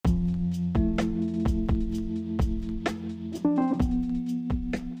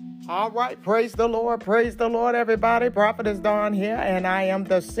All right, praise the Lord, everybody. Prophetess Dawn here, and I am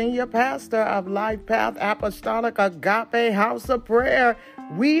the senior pastor of Life Path Apostolic Agape House of Prayer.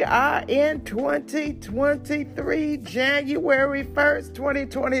 We are in 2023, January 1st,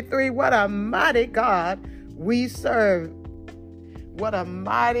 2023. What a mighty God we serve. What a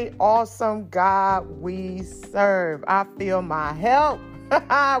mighty, awesome God we serve. I feel my help.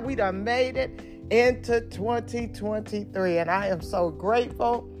 We done made it into 2023, and I am so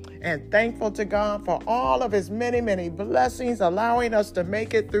grateful and thankful to God for all of his many, many blessings, allowing us to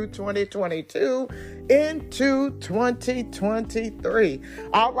make it through 2022 into 2023.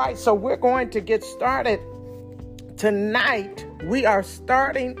 All right, so we're going to get started tonight. We are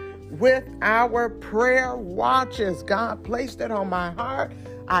starting with our prayer watches. God placed it on my heart.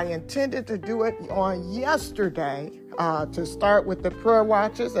 I intended to do it on yesterday to start with the prayer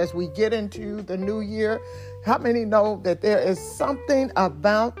watches as we get into the new year. How many know that there is something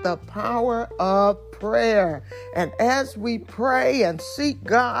about the power of prayer? And as we pray and seek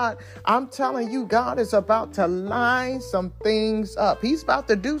God, I'm telling you, God is about to line some things up. He's about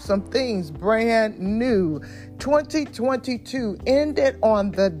to do some things brand new. 2022 ended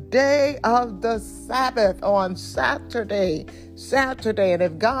on the day of the Sabbath, on Saturday. And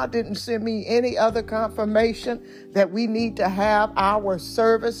if God didn't send me any other confirmation that we need to have our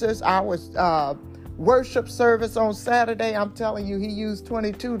services, our worship service on Saturday, I'm telling you, he used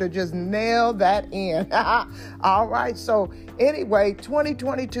 22 to just nail that in. All right. So anyway,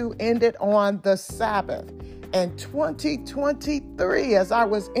 2022 ended on the Sabbath. And 2023, as I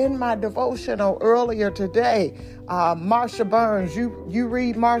was in my devotional earlier today, Marsha Burns, you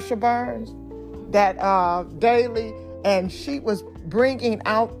read Marsha Burns, that daily, and she was bringing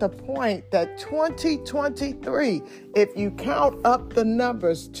out the point that 2023, if you count up the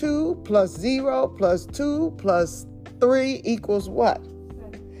numbers, 2 plus 0 plus 2 plus 3 equals what?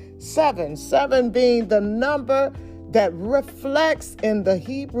 7. 7 being the number that reflects in the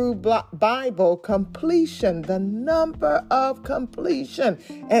Hebrew Bible completion, the number of completion.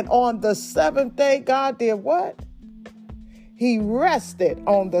 And on the seventh day, God did what? He rested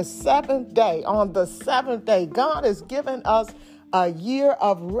on the seventh day. On the seventh day, God has given us a year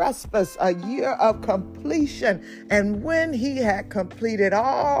of respite, a year of completion. And when he had completed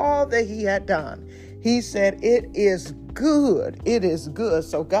all that he had done, he said, it is good. It is good.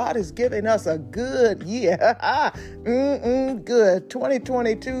 So God is giving us a good year. Good.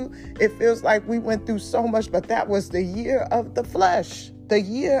 2022, it feels like we went through so much, but that was the year of the flesh. The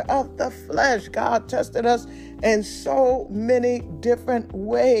year of the flesh. God tested us in so many different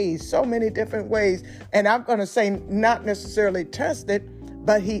ways. And I'm going to say not necessarily tested,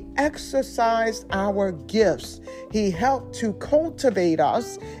 but he exercised our gifts. He helped to cultivate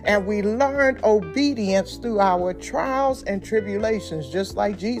us, and we learned obedience through our trials and tribulations, just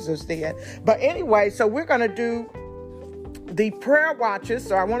like Jesus did. But anyway, so we're going to do the prayer watches.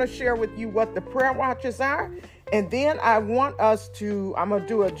 So I want to share with you what the prayer watches are. And then I'm going to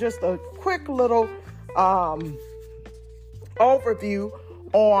do just a quick little overview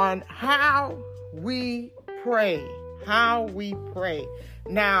on how we pray.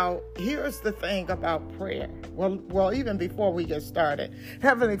 Now, here's the thing about prayer. Well, even before we get started,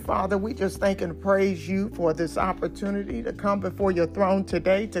 Heavenly Father, we just thank and praise you for this opportunity to come before your throne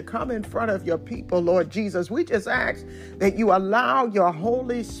today, to come in front of your people, Lord Jesus. We just ask that you allow your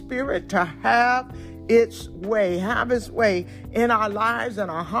Holy Spirit to have its way in our lives, in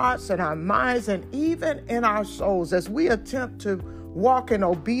our hearts, in our minds, and even in our souls as we attempt to walk in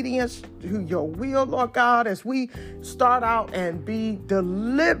obedience to your will, Lord God, as we start out and be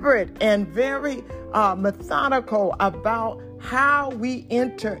deliberate and very methodical about how we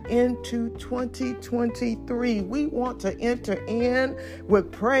enter into 2023. We want to enter in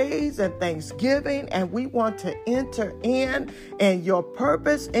with praise and thanksgiving, and we want to enter in your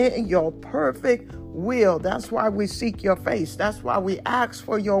purpose and your perfect will. That's why we seek your face. That's why we ask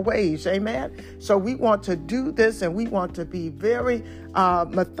for your ways. Amen. So we want to do this, and we want to be very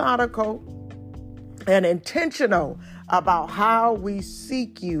methodical and intentional about how we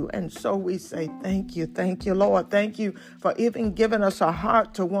seek you. And so we say, thank you, Lord. Thank you for even giving us a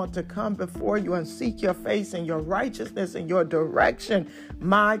heart to want to come before you and seek your face and your righteousness and your direction.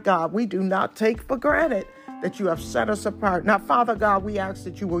 My God, we do not take for granted that you have set us apart. Now, Father God, we ask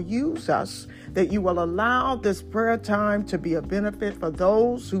that you will use us, that you will allow this prayer time to be a benefit for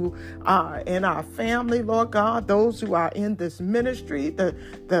those who are in our family, Lord God, those who are in this ministry,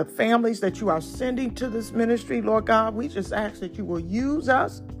 the families that you are sending to this ministry, Lord God. We just ask that you will use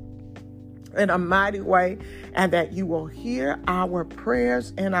us in a mighty way, and that you will hear our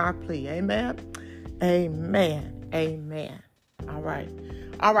prayers and our plea. Amen. Amen. Amen. All right.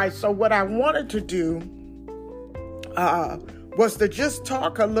 All right. So what I wanted to do was to just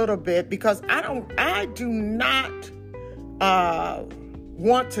talk a little bit, because I do not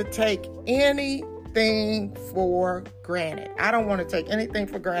want to take anything for granted. I don't want to take anything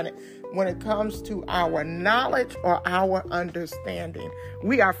for granted when it comes to our knowledge or our understanding.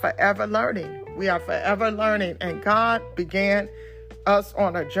 We are forever learning. We are forever learning. And God began us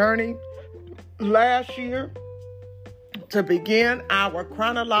on a journey last year to begin our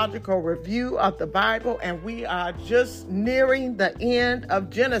chronological review of the Bible, and we are just nearing the end of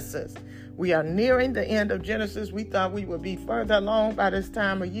Genesis. We are nearing the end of Genesis. We thought we would be further along by this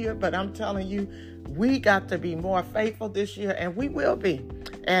time of year, but I'm telling you, we got to be more faithful this year, and we will be.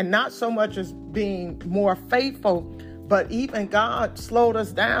 And not so much as being more faithful, but even God slowed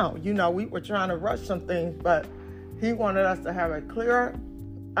us down. You know, we were trying to rush some things, but He wanted us to have a clearer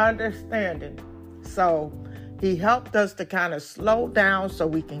understanding. So He helped us to kind of slow down so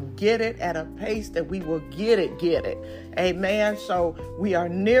we can get it at a pace that we will get it. Amen. So we are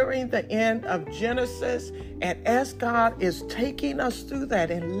nearing the end of Genesis, and as God is taking us through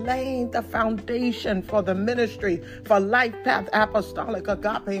that and laying the foundation for the ministry, for Life Path Apostolic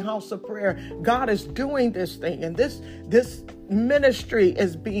Agape House of Prayer, God is doing this thing, and this ministry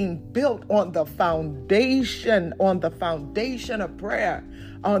is being built on the foundation of prayer.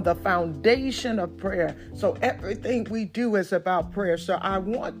 On the foundation of prayer. So everything we do is about prayer. So I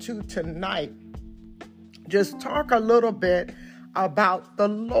want to tonight just talk a little bit about the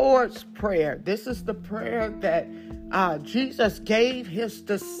Lord's Prayer. This is the prayer that Jesus gave His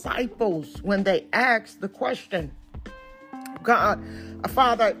disciples when they asked the question, God,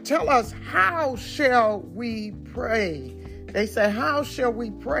 Father, tell us, how shall we pray? They said, how shall we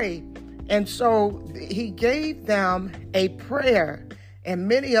pray? And so He gave them a prayer. And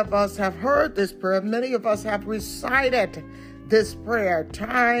many of us have heard this prayer. Many of us have recited this prayer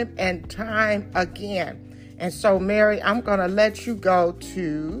time and time again. And so, Mary, I'm going to let you go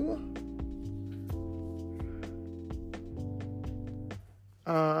to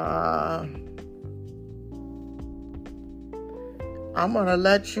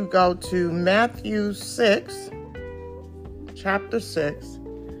Matthew 6, chapter 6,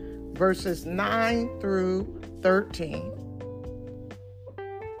 verses 9 through 13.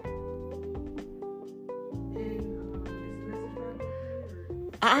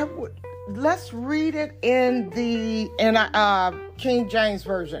 Let's read it in the King James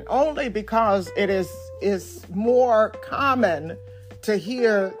Version, only because it is more common to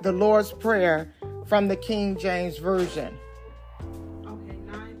hear the Lord's Prayer from the King James Version. Okay,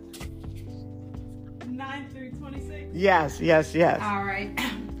 9 through 26? Yes. All right.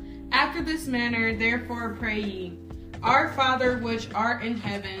 After this manner, therefore pray ye, Our Father which art in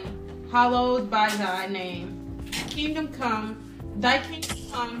heaven, hallowed by thy name. Kingdom come, thy kingdom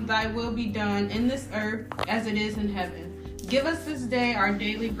come, thy will be done in this earth as it is in heaven. Give us this day our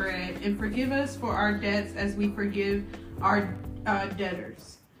daily bread, and forgive us for our debts as we forgive our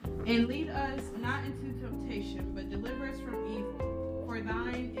debtors. And lead us not into temptation, but deliver us from evil. For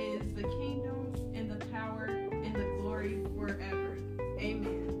thine is the kingdom and the power and the glory forever.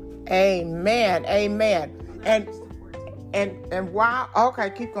 Amen. Amen. And why? Okay,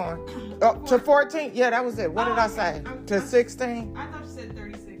 keep going. To 14? Yeah, that was it. What did I say? To 16? I thought you said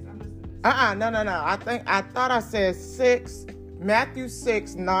 36. No. I thought I said 6, Matthew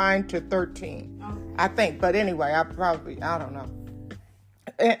 6, 9 to 13. Okay. I think. But anyway, I don't know.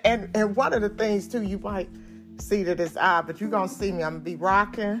 And one of the things, too, you might see to this eye, but you're going to see me. I'm going to be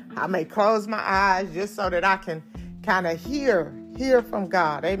rocking. I may close my eyes just so that I can kind of hear from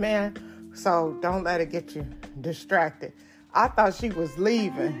God. Amen. So don't let it get you distracted. I thought she was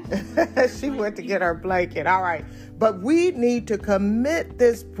leaving. She went to get her blanket. All right. But we need to commit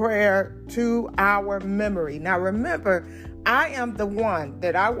this prayer to our memory. Now, remember, I am the one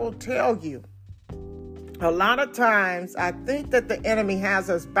that I will tell you. A lot of times, I think that the enemy has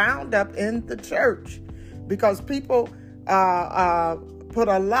us bound up in the church because people put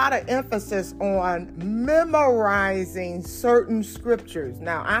a lot of emphasis on memorizing certain scriptures.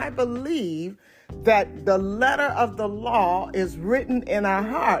 Now, I believe that the letter of the law is written in our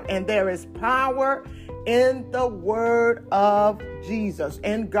heart, and there is power in the word of Jesus,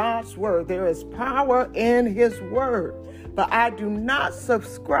 in God's word. There is power in His word. But I do not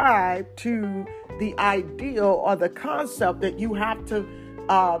subscribe to the ideal or the concept that you have to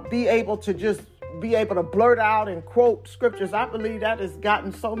be able to blurt out and quote scriptures. I believe that has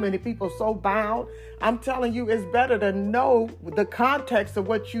gotten so many people so bound. I'm telling you, it's better to know the context of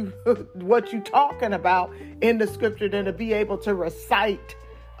what you talking about in the scripture than to be able to recite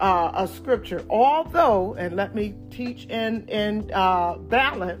a scripture. Although, and let me teach in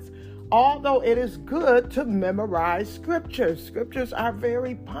balance, although it is good to memorize scriptures, scriptures are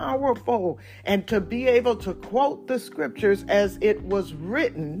very powerful. And to be able to quote the scriptures as it was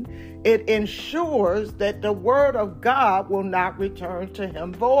written, it ensures that the word of God will not return to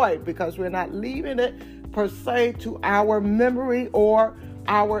him void, because we're not leaving it per se to our memory or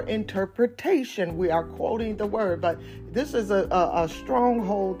our interpretation. We are quoting the word. But this is a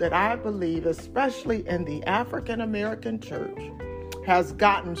stronghold that I believe, especially in the African American church, has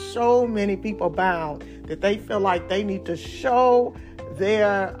gotten so many people bound that they feel like they need to show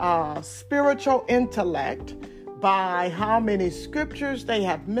their spiritual intellect by how many scriptures they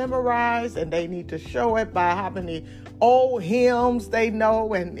have memorized, and they need to show it by how many old hymns they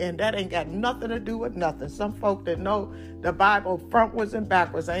know, and that ain't got nothing to do with nothing. Some folk that know the Bible frontwards and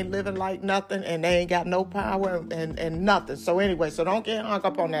backwards ain't living like nothing, and they ain't got no power and nothing. So anyway, so don't get hung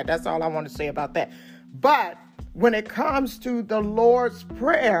up on that. That's all I want to say about that. But when it comes to the Lord's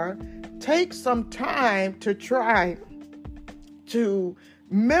Prayer, take some time to try to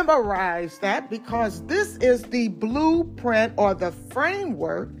memorize that, because this is the blueprint or the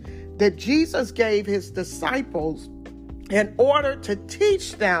framework that Jesus gave his disciples in order to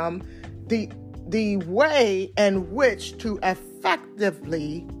teach them the way in which to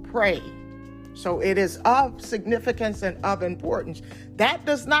effectively pray. So it is of significance and of importance. That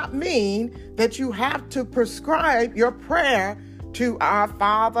does not mean that you have to prescribe your prayer to our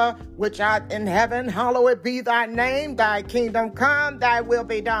Father, which art in heaven, hallowed be thy name, thy kingdom come, thy will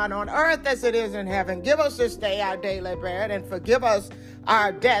be done on earth as it is in heaven. Give us this day our daily bread, and forgive us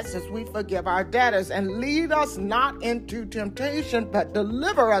our debts as we forgive our debtors. And lead us not into temptation, but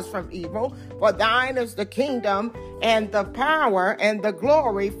deliver us from evil. For thine is the kingdom and the power and the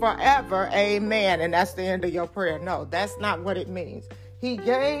glory forever. Amen. And that's the end of your prayer. No, that's not what it means. He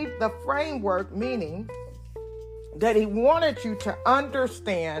gave the framework, meaning that he wanted you to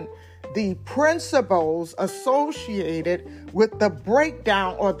understand the principles associated with the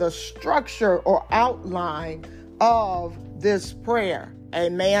breakdown or the structure or outline of this prayer.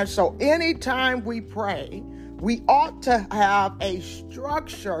 Amen. So anytime we pray, we ought to have a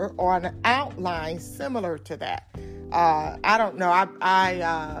structure or an outline similar to that. I don't know.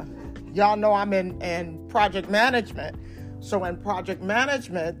 Y'all know I'm in project management. So in project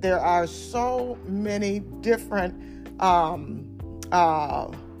management, there are so many different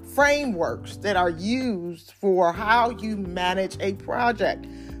frameworks that are used for how you manage a project.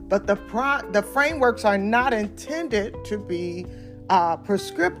 But the frameworks are not intended to be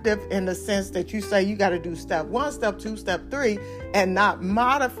prescriptive in the sense that you say you got to do step 1, step 2, step 3, and not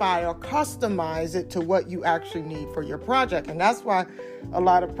modify or customize it to what you actually need for your project. And that's why a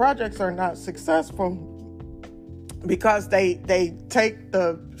lot of projects are not successful, because they take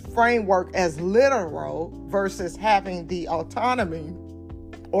the framework as literal versus having the autonomy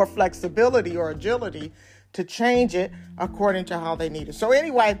or flexibility or agility to change it according to how they need it. So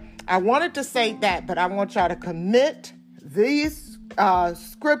anyway, I wanted to say that, but I want y'all to commit these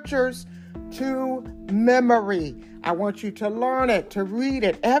scriptures to memory. I want you to learn it, to read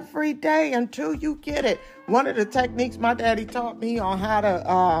it every day until you get it. One of the techniques my daddy taught me on how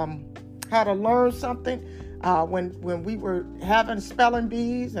to learn something when we were having spelling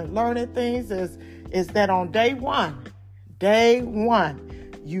bees and learning things is that on day one,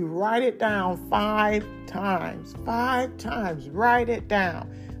 you write it down 5 times. 5 times, write it down.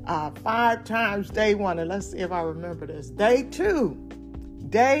 5 times day 1, and let's see if I remember this. Day 2,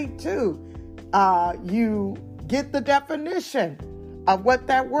 you get the definition of what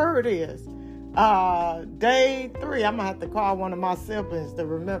that word is. Day 3, I'm gonna have to call one of my siblings to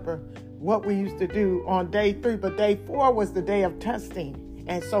remember what we used to do on day 3. But day 4 was the day of testing,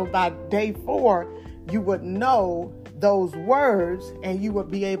 and so by day 4, you would know those words, and you would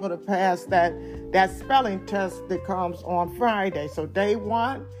be able to pass that spelling test that comes on Friday. So day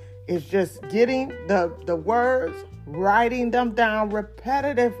 1 is just getting the words, writing them down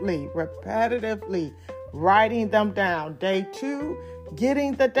repetitively, writing them down. Day 2,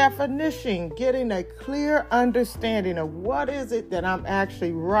 getting the definition, getting a clear understanding of what is it that I'm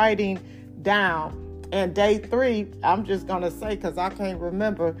actually writing down. And day 3, I'm just going to say, because I can't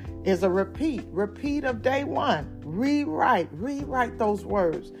remember, is a repeat of day 1. Rewrite those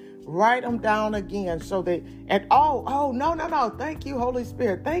words. Write them down again so that, and no. Thank you, Holy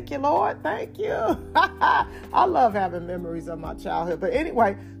Spirit. Thank you, Lord. Thank you. I love having memories of my childhood. But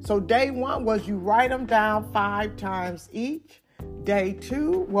anyway, so day 1 was you write them down 5 times each. Day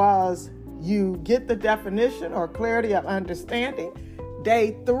 2 was you get the definition or clarity of understanding.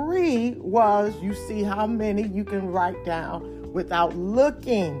 Day 3 was you see how many you can write down without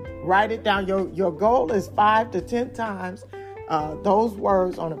looking. Write it down. Your goal is 5 to 10 times those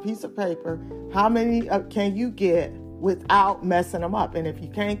words on a piece of paper. How many can you get without messing them up? And if you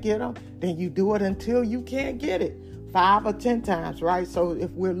can't get them, then you do it until you can't get it. 5 or 10 times, right? So if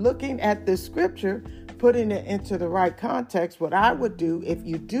we're looking at this scripture, putting it into the right context, what I would do, if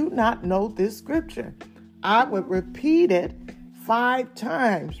you do not know this scripture, I would repeat it 5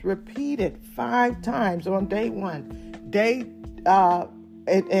 times. Repeat it 5 times on day 1.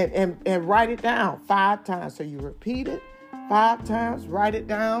 And write it down 5 times. So you repeat it 5 times, write it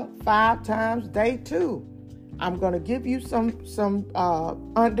down 5 times. Day 2, I'm going to give you some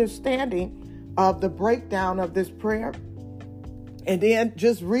understanding of the breakdown of this prayer. And then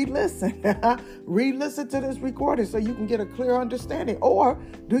just re-listen. Re-listen to this recording so you can get a clear understanding, or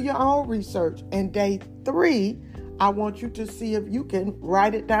do your own research. And day 3, I want you to see if you can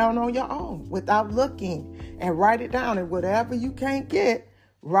write it down on your own without looking, and write it down. And whatever you can't get,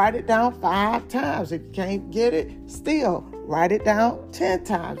 write it down 5 times. If you can't get it, still write it down 10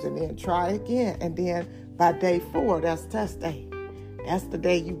 times, and then try again. And then by day 4, that's test day. That's the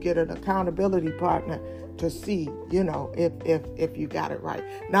day you get an accountability partner to see, if you got it right.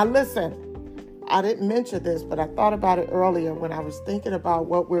 Now listen, I didn't mention this, but I thought about it earlier when I was thinking about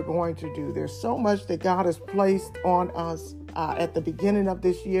what we're going to do. There's so much that God has placed on us at the beginning of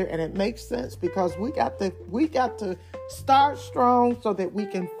this year, and it makes sense because we got to start strong so that we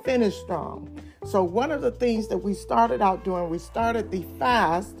can finish strong. So one of the things that we started out doing, we started the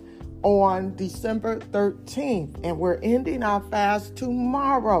fast on December 13th, and we're ending our fast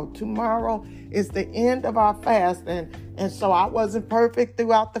tomorrow. Tomorrow is the end of our fast, and so I wasn't perfect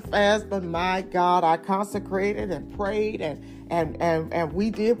throughout the fast, but my God, I consecrated and prayed, and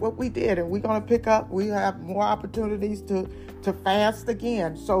we did what we did, and we're going to pick up. We have more opportunities to fast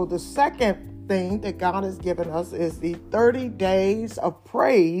again. So the second thing that God has given us is the 30 days of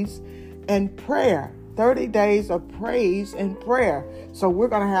praise and prayer. 30 days of praise and prayer. So we're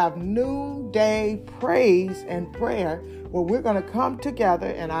going to have noonday praise and prayer where we're going to come together,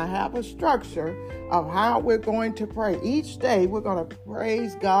 and I have a structure of how we're going to pray. Each day we're going to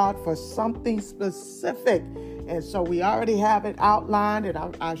praise God for something specific. And so we already have it outlined, and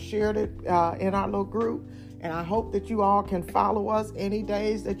I shared it in our little group. And I hope that you all can follow us. Any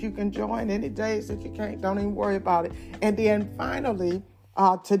days that you can join, any days that you can't, don't even worry about it. And then finally,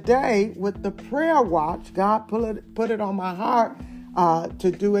 today with the prayer watch, God put it on my heart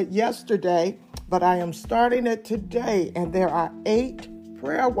to do it yesterday, but I am starting it today, and there are 8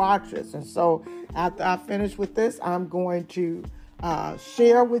 prayer watches. And so after I finish with this, I'm going to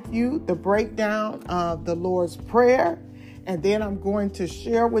share with you the breakdown of the Lord's Prayer, and then I'm going to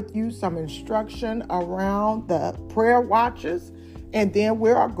share with you some instruction around the prayer watches, and then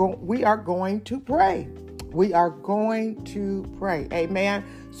we are going to pray. We are going to pray. Amen.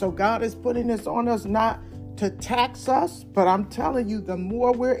 So God is putting this on us not to tax us, but I'm telling you, the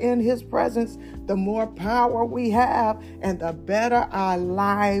more we're in his presence, the more power we have, and the better our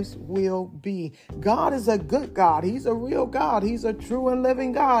lives will be. God is a good God. He's a real God. He's a true and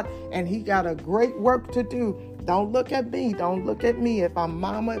living God, and he got a great work to do. Don't look at me. Don't look at me. If I'm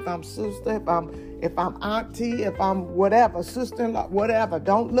mama, if I'm sister, if I'm auntie, if I'm whatever, sister-in-law, whatever,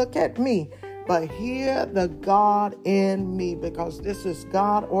 don't look at me. But hear the God in me, because this is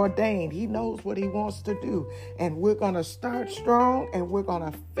God ordained. He knows what he wants to do. And we're going to start strong, and we're going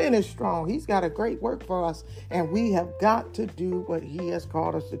to finish strong. He's got a great work for us, and we have got to do what he has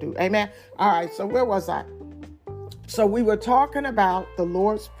called us to do. Amen. All right. So where was I? So we were talking about the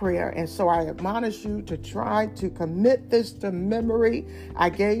Lord's Prayer, and so I admonish you to try to commit this to memory. I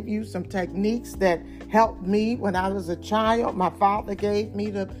gave you some techniques that helped me when I was a child. My father gave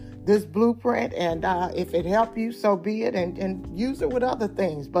me this blueprint, and if it helped you, so be it, and use it with other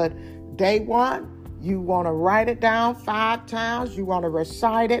things. But day 1, you want to write it down 5 times. You want to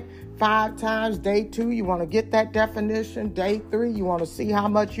recite it 5 times. Day 2, you want to get that definition. Day 3, you want to see how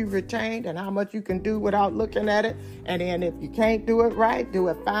much you retained and how much you can do without looking at it. And then if you can't do it right, do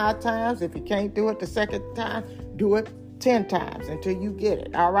it 5 times. If you can't do it the second time, do it 10 times until you get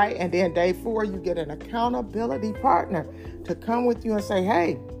it. All right. And then day 4, you get an accountability partner to come with you and say,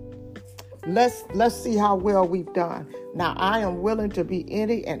 hey, let's see how well we've done. Now, I am willing to be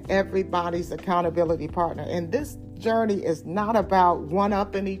any and everybody's accountability partner. And this journey is not about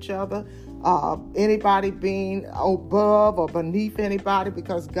one-upping each other, anybody being above or beneath anybody,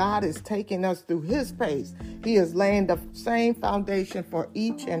 because God is taking us through his pace. He is laying the same foundation for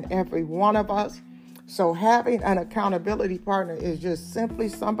each and every one of us. So having an accountability partner is just simply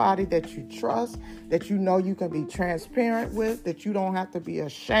somebody that you trust, that you know you can be transparent with, that you don't have to be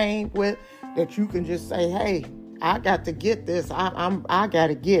ashamed with, that you can just say, hey, I got to get this. I got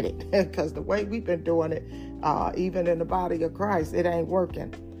to get it because the way we've been doing it, even in the body of Christ, it ain't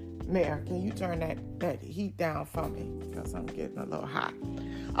working. Mayor, can you turn that heat down for me? Because I'm getting a little hot.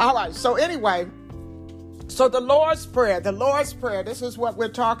 All right. So anyway, so the Lord's Prayer, this is what we're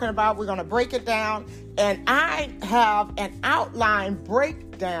talking about. We're going to break it down. And I have an outline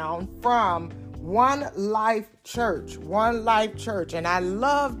breakdown from One Life Church. And I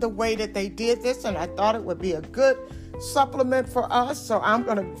love the way that they did this. And I thought it would be a good supplement for us. So I'm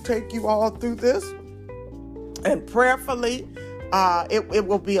going to take you all through this. And prayerfully, it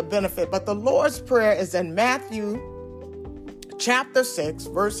will be a benefit. But the Lord's Prayer is in Matthew chapter 6,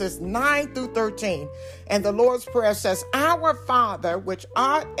 verses 9 through 13. And the Lord's Prayer says, Our Father, which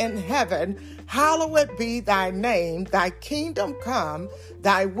art in heaven, hallowed be thy name. Thy kingdom come,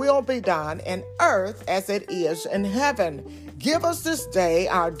 thy will be done in earth as it is in heaven. Give us this day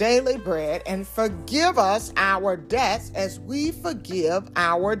our daily bread, and forgive us our debts as we forgive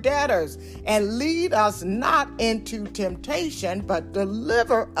our debtors. And lead us not into temptation, but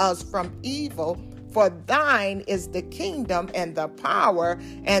deliver us from evil. For thine is the kingdom and the power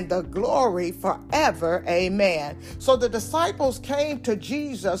and the glory forever. Amen. So the disciples came to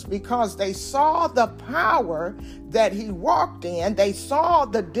Jesus because they saw the power that he walked in. They saw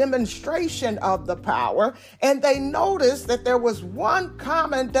the demonstration of the power, and they noticed that there was one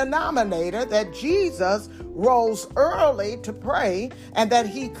common denominator, that Jesus rose early to pray and that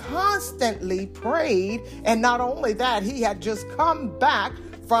he constantly prayed. And not only that, he had just come back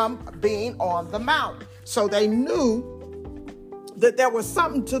from being on the mount. So they knew that there was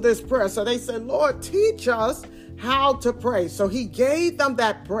something to this prayer. So they said, Lord, teach us how to pray. So he gave them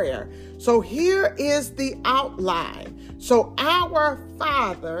that prayer. So here is the outline. So Our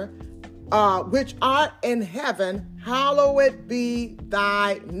Father, which art in heaven, hallowed be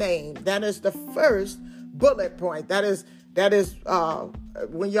thy name. That is the first bullet point. That is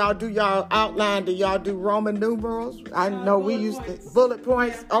when y'all do y'all outline, do y'all do Roman numerals? I know we used to bullet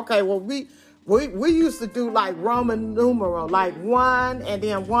points. Okay, well we used to do like Roman numeral, like 1 and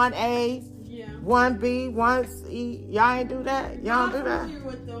then 1A, 1B, 1C. Y'all ain't do that? Y'all don't do that?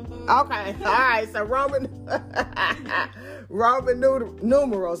 Okay, all right. So Roman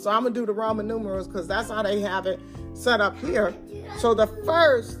numerals. So I'm gonna do the Roman numerals because that's how they have it set up here. So the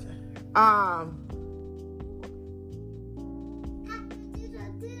first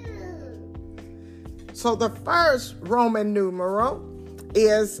Roman numeral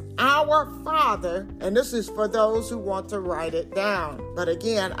is Our Father, and this is for those who want to write it down. But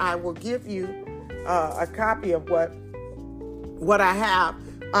again, I will give you a copy of what I have.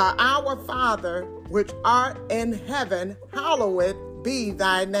 Our Father, which art in heaven, hallowed be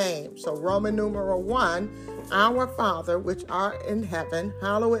thy name. So Roman numeral 1, Our Father, which art in heaven,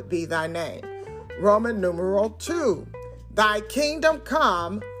 hallowed be thy name. Roman numeral 2, thy kingdom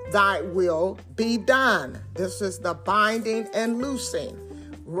come, thy will be done. This is the binding and loosing.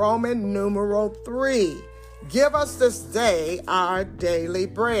 Roman numeral 3, give us this day our daily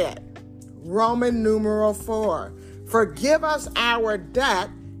bread. Roman numeral 4, forgive us our debt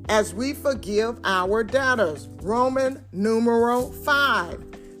as we forgive our debtors. Roman numeral 5,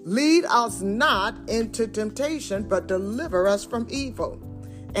 lead us not into temptation, but deliver us from evil.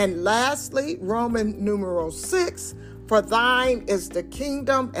 And lastly, Roman numeral 6, for thine is the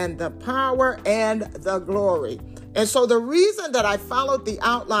kingdom and the power and the glory. And so the reason that I followed the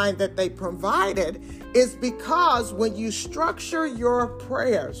outline that they provided is because when you structure your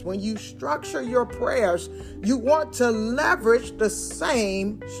prayers, you want to leverage the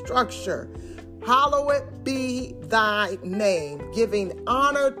same structure. Hallowed be thy name, giving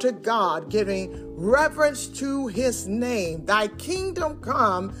honor to God, giving reverence to his name. Thy kingdom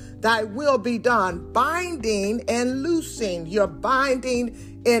come, thy will be done, binding and loosing. You're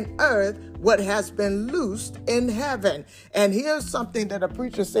binding in earth what has been loosed in heaven. And here's something that a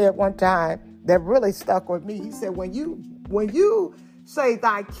preacher said one time that really stuck with me. He said, when you say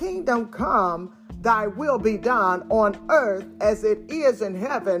thy kingdom come, thy will be done on earth as it is in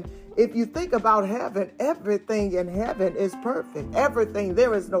heaven, if you think about heaven, everything in heaven is perfect. Everything.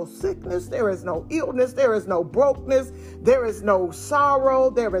 There is no sickness. There is no illness. There is no brokenness. There is no sorrow.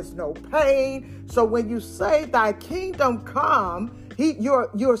 There is no pain. So when you say thy kingdom come,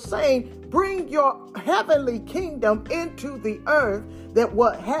 you're saying bring your heavenly kingdom into the earth, that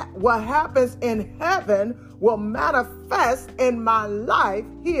what happens in heaven will manifest in my life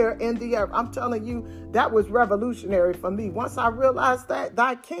here in the earth. I'm telling you, that was revolutionary for me. Once I realized that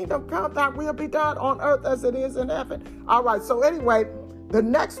thy kingdom come, thy will be done on earth as it is in heaven. All right. So anyway, the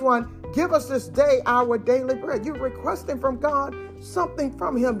next one, give us this day our daily bread. You're requesting from God something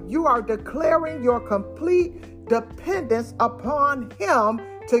from him. You are declaring your complete dependence upon him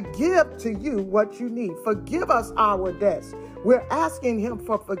to give to you what you need. Forgive us our debts. We're asking him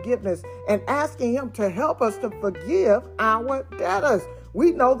for forgiveness and asking him to help us to forgive our debtors.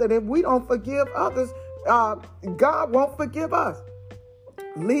 We know that if we don't forgive others, God won't forgive us.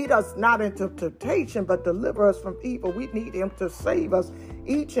 Lead us not into temptation, but deliver us from evil. We need him to save us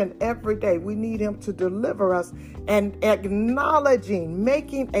each and every day. We need him to deliver us, and acknowledging,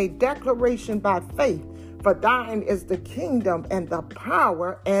 making a declaration by faith. For thine is the kingdom and the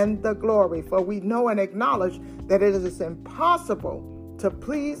power and the glory. For we know and acknowledge that it is impossible to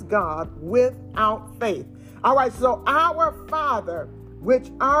please God without faith. All right, so our Father, which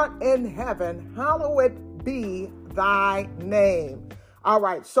art in heaven, hallowed be thy name. All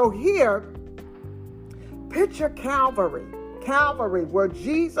right, so here, picture Calvary. Calvary, where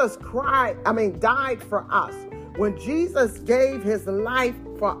Jesus died for us. When Jesus gave his life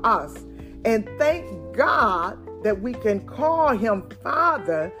for us. And thank God that we can call him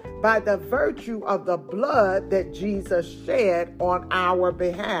Father by the virtue of the blood that Jesus shed on our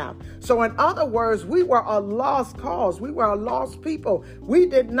behalf. So in other words, we were a lost cause. We were a lost people. We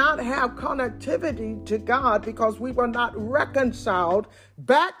did not have connectivity to God because we were not reconciled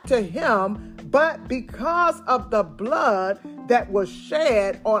back to him. But because of the blood that was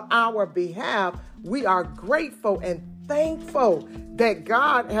shed on our behalf, we are grateful and thankful that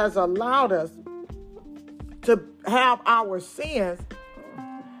God has allowed us to have our sins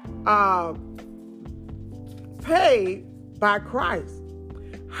paid by Christ.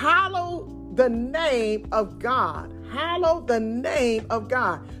 Hallow the name of God. Hallow the name of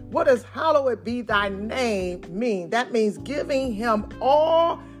God. What does hallowed be thy name mean? That means giving him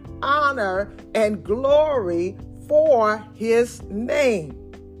all honor and glory for his name.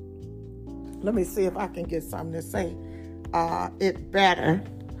 Let me see if I can get something to say it better.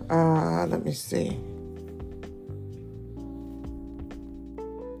 Let me see.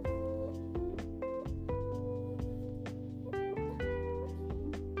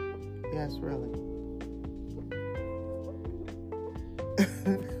 Yes, really.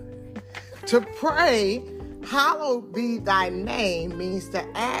 To pray, hallowed be thy name, means to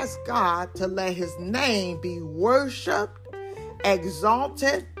ask God to let his name be worshiped,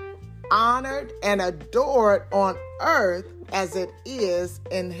 exalted, honored, and adored on earth as it is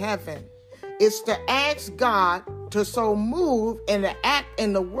in heaven. It's to ask God to so move and to act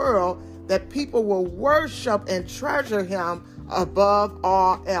in the world that people will worship and treasure him above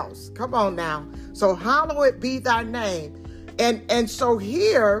all else. Come on now. So hallowed be thy name. And so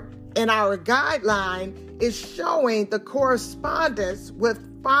here in our guideline is showing the correspondence with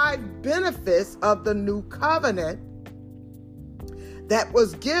 5 benefits of the new covenant that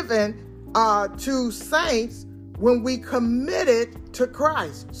was given to saints when we committed to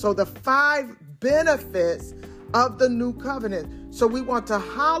Christ. So the 5 benefits of the new covenant. So we want to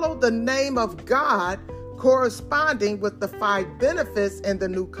hallow the name of God corresponding with the 5 benefits in the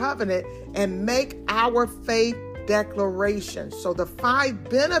new covenant and make our faith declaration. So the 5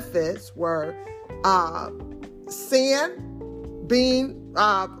 benefits were sin being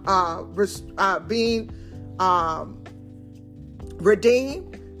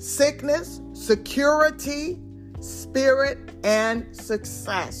redeemed, sickness, security, spirit, and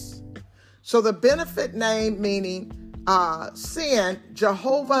success. So the benefit name meaning sin,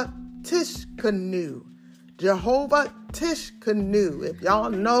 Jehovah Tishkanu. Jehovah Tishkanu. If y'all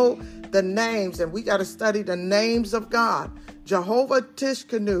know the names, and we got to study the names of God. Jehovah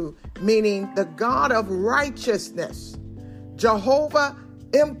Tishkanu, meaning the God of righteousness. Jehovah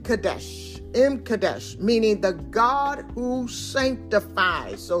Imkadesh, meaning the God who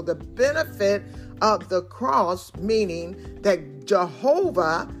sanctifies. So the benefit of the cross, meaning that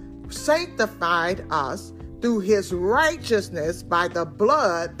Jehovah sanctified us through his righteousness by the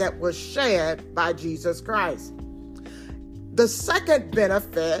blood that was shed by Jesus Christ. The second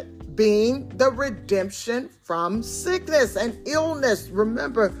benefit being the redemption from sickness and illness.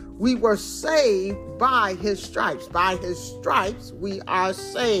 Remember, we were saved by his stripes. By his stripes, we are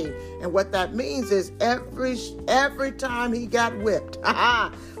saved. And what that means is every time he got whipped,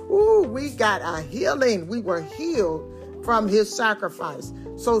 we got a healing. We were healed from his sacrifice.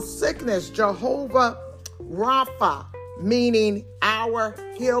 So sickness, Jehovah Rapha, meaning our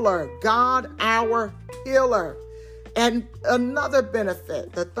healer, God our healer. And another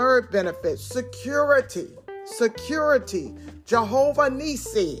benefit, the third benefit, security, Jehovah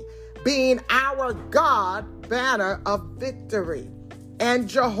Nisi, being our God banner of victory. And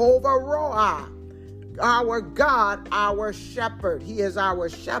Jehovah Roah, our God, our shepherd. He is our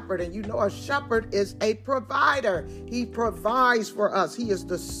shepherd. And you know, a shepherd is a provider. He provides for us. He is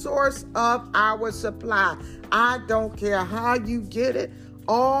the source of our supply. I don't care how you get it.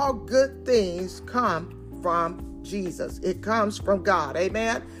 All good things come from Jesus. It comes from God.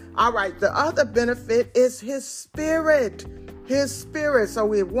 Amen. All right. The other benefit is his spirit. His spirit. So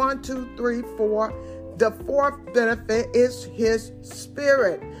we have 1, 2, 3, 4. The fourth benefit is his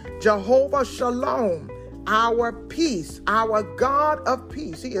spirit. Jehovah Shalom, our peace, our God of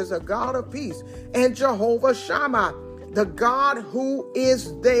peace. He is a God of peace. And Jehovah Shammah, the God who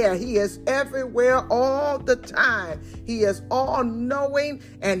is there. He is everywhere all the time. He is all-knowing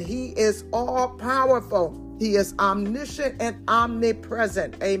and he is all-powerful. He is omniscient and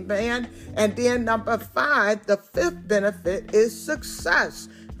omnipresent. Amen. And then number 5, the fifth benefit is success.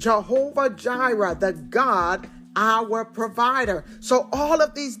 Jehovah Jireh, the God, our provider. So all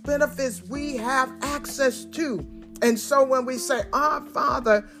of these benefits we have access to. And so when we say, Our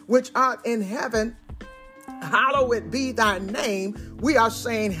Father, which art in heaven, hallowed be thy name, we are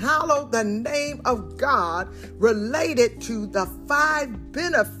saying, hallow the name of God related to the 5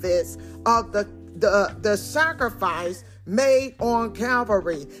 benefits of the sacrifice made on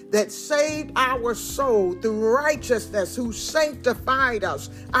Calvary that saved our soul through righteousness, who sanctified us,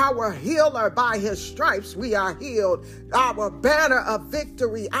 our healer. By his stripes we are healed, our banner of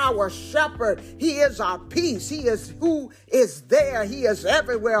victory, our shepherd. He is our peace. He is who is there. He is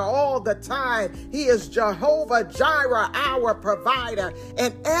everywhere all the time. He is Jehovah Jireh, our provider.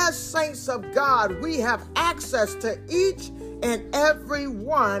 And as saints of God, we have access to each and every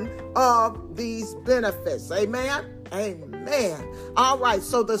one of these benefits. Amen. Amen. All right.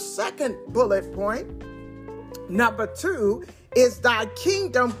 So the second bullet point, number 2, is thy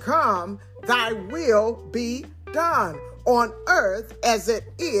kingdom come, thy will be done on earth as it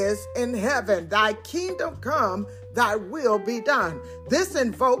is in heaven. Thy kingdom come, thy will be done. This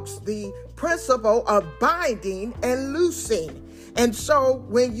invokes the principle of binding and loosing. And so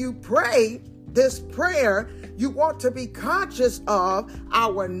when you pray this prayer, you want to be conscious of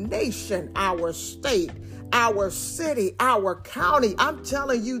our nation, our state, our city, our county. I'm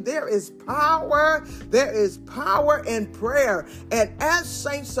telling you, there is power. There is power in prayer. And as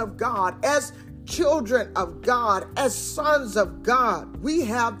saints of God, as children of God, as sons of God, we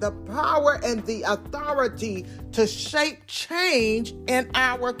have the power and the authority to shape change in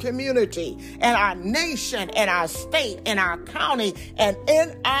our community, and our nation, and our state, and our county, and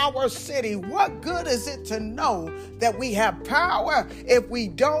in our city. What good is it to know that we have power if we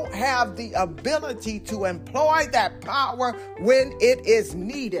don't have the ability to employ that power when it is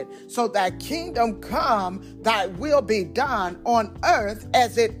needed? So thy kingdom come, thy will be done on earth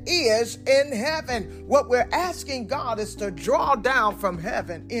as it is in heaven. What we're asking God is to draw down from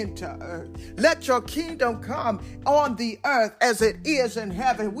heaven into earth. Let your kingdom come on the earth as it is in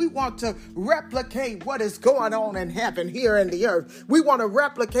heaven. We want to replicate what is going on in heaven here in the earth. We want to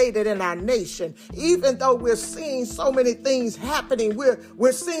replicate it in our nation. Even though we're seeing so many things happening,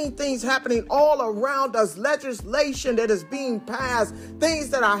 we're seeing things happening all around us, legislation that is being passed, things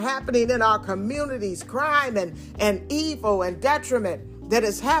that are happening in our communities, crime and evil and detriment that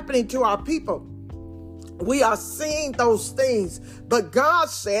is happening to our people. We are seeing those things, but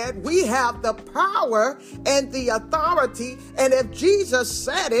God said we have the power and the authority. And if Jesus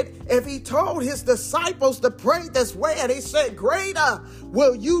said it, if he told his disciples to pray this way, and he said, greater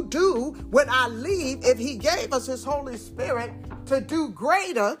will you do when I leave, if he gave us his Holy Spirit to do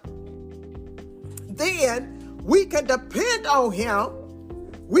greater, then we can depend on him.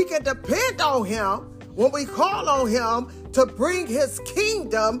 We can depend on him when we call on him to bring his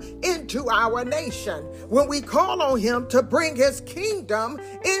kingdom into our nation, when we call on him to bring his kingdom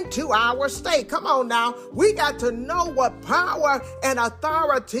into our state. Come on now. We got to know what power and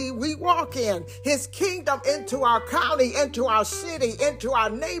authority we walk in. His kingdom into our county, into our city, into our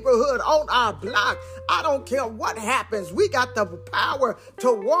neighborhood, on our block. I don't care what happens. We got the power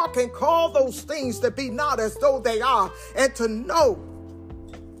to walk and call those things to be not as though they are, and to know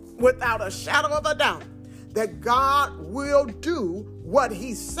without a shadow of a doubt that God will do what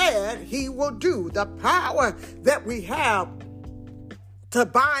he said he will do. The power that we have to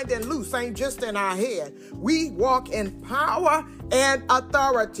bind and loose ain't just in our head. We walk in power and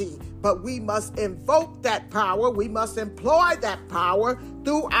authority, but we must invoke that power. We must employ that power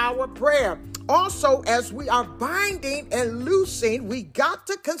through our prayer. Also, as we are binding and loosing, we got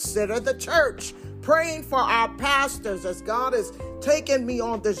to consider the church. Praying for our pastors, as God has taken me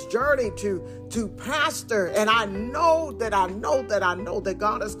on this journey to pastor. And I know that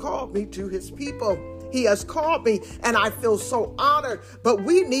God has called me to his people. He has called me, and I feel so honored. But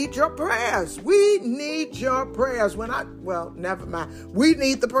we need your prayers. We need your prayers. Never mind. We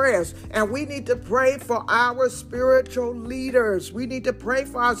need the prayers, and we need to pray for our spiritual leaders. We need to pray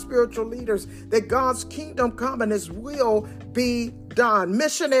for our spiritual leaders that God's kingdom come and his will be done.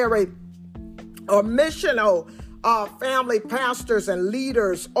 Missionary or missional family pastors and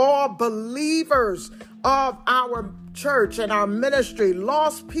leaders, all believers of our church and our ministry,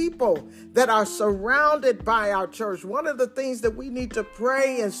 lost people that are surrounded by our church. One of the things that we need to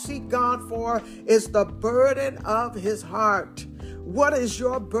pray and seek God for is the burden of his heart. What is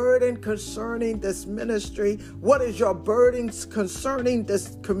your burden concerning this ministry? What is your burdens concerning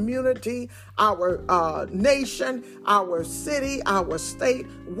this community, our nation, our city, our state?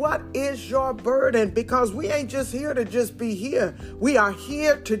 What is your burden? Because we ain't just here to just be here. We are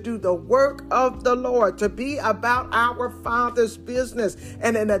here to do the work of the Lord, to be about our Father's business.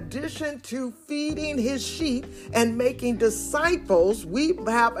 And in addition to feeding his sheep and making disciples, we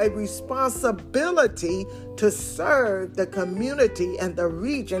have a responsibility to serve the community and the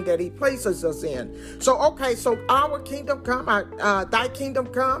region that he places us in. So our kingdom come, thy kingdom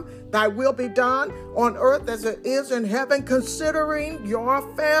come, thy will be done on earth as it is in heaven, considering your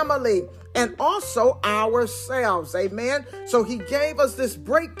family and also ourselves. Amen. So he gave us this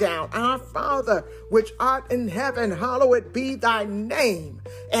breakdown. Our Father, which art in heaven, hallowed be thy name.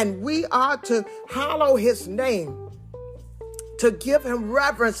 And we are to hallow his name, to give him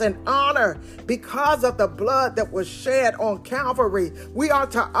reverence and honor because of the blood that was shed on Calvary. We are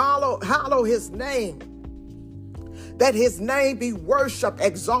to hallow his name, that his name be worshiped,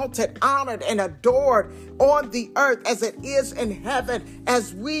 exalted, honored, and adored on the earth as it is in heaven,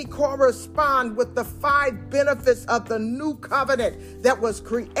 as we correspond with the 5 benefits of the new covenant that was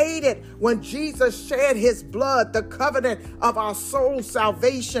created when Jesus shed his blood, the covenant of our soul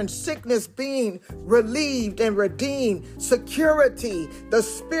salvation, sickness being relieved and redeemed, security, the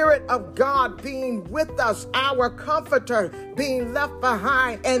Spirit of God being with us, our comforter being left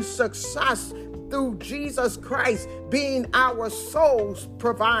behind, and success through Jesus Christ being our soul's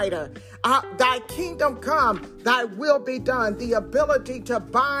provider. Thy kingdom come, thy will be done. The ability to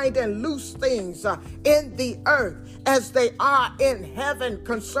bind and loose things in the earth as they are in heaven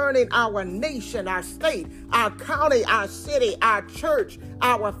concerning our nation, our state, our county, our city, our church,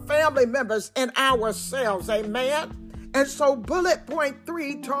 our family members, and ourselves. Amen. And so bullet point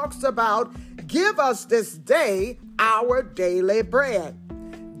 3 talks about give us this day our daily bread.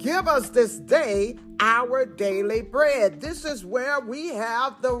 Give us this day our daily bread. This is where we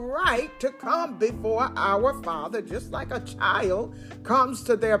have the right to come before our Father, just like a child comes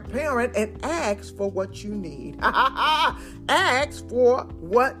to their parent and asks for what you need. Ask for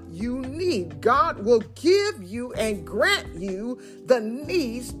what you need. God will give you and grant you the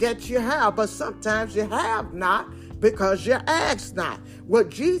needs that you have, but sometimes you have not because you ask not. What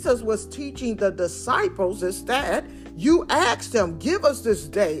Jesus was teaching the disciples is that you asked him, give us this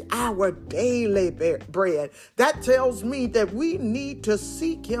day our daily bread. That tells me that we need to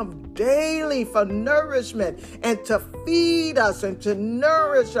seek him daily for nourishment and to feed us and to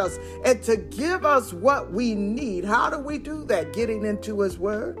nourish us and to give us what we need. How do we do that? Getting into his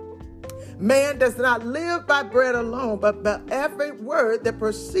word. Man does not live by bread alone, but by every word that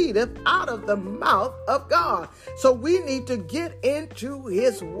proceedeth out of the mouth of God. So we need to get into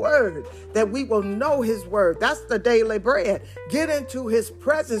his word, that we will know his word. That's the daily bread. Get into his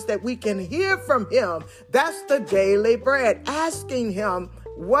presence that we can hear from him. That's the daily bread. Asking him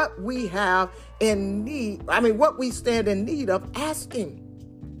what we have in need. What we stand in need of, asking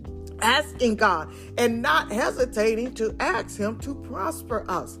God and not hesitating to ask him to prosper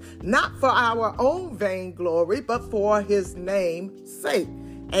us, not for our own vain glory, but for his name's sake.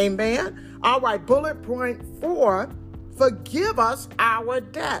 Amen. All right. Bullet point 4, forgive us our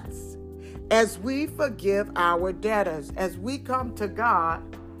debts as we forgive our debtors. As we come to God,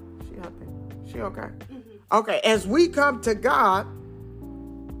 she okay? Mm-hmm. Okay. As we come to God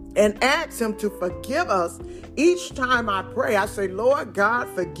and ask him to forgive us, each time I pray, I say, Lord God,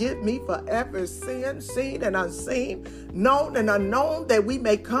 forgive me for every sin, seen and unseen, known and unknown, that we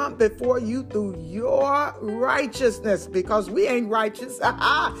may come before you through your righteousness, because we ain't righteous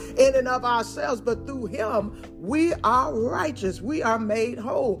in and of ourselves, but through him we are righteous. We are made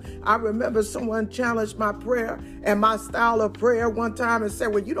whole. I remember someone challenged my prayer and my style of prayer one time and said,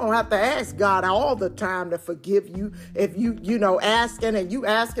 well, you don't have to ask God all the time to forgive you. If you asking and you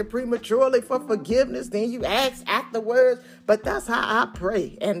asking prematurely for forgiveness, then you ask afterwards. But that's how I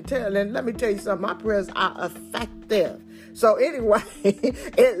pray. And let me tell you something, my prayers are effective. So anyway,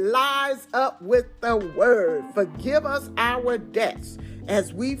 it lies up with the word. Forgive us our debts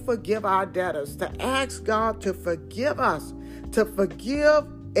as we forgive our debtors. To ask God to forgive us, to forgive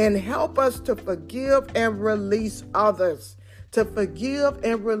and help us to forgive and release others. To forgive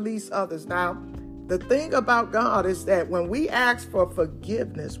and release others. Now, the thing about God is that when we ask for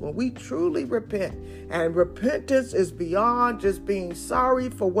forgiveness, when we truly repent, and repentance is beyond just being sorry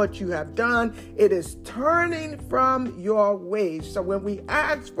for what you have done, it is turning from your ways. So when we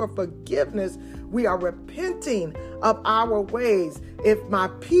ask for forgiveness, we are repenting of our ways. If my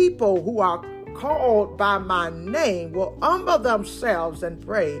people who are called by my name will humble themselves and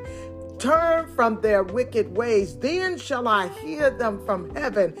pray, turn from their wicked ways, then shall I hear them from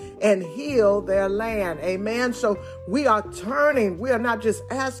heaven and heal their land. Amen. So we are turning. We are not just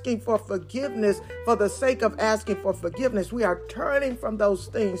asking for forgiveness for the sake of asking for forgiveness. We are turning from those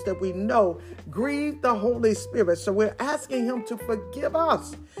things that we know grieve the Holy Spirit. So we're asking him to forgive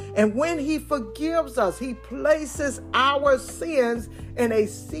us. And when he forgives us, he places our sins in a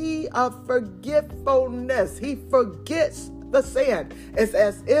sea of forgetfulness. He forgets the sin. It's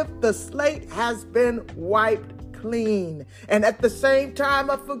as if the slate has been wiped clean. And at the same time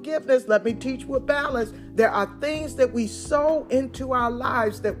of forgiveness, let me teach with balance, there are things that we sow into our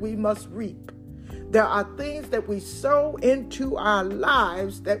lives that we must reap. There are things that we sow into our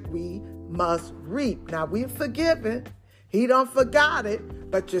lives that we must reap. Now, we've forgiven. He done forgot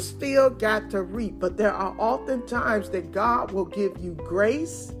it, but you still got to reap. But there are often times that God will give you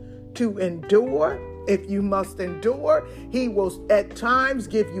grace to endure. If you must endure, he will at times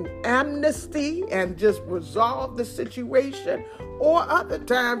give you amnesty and just resolve the situation. Or other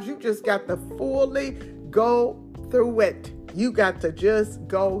times you just got to fully go through it. You got to just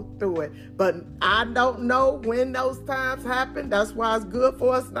go through it. But I don't know when those times happen. That's why it's good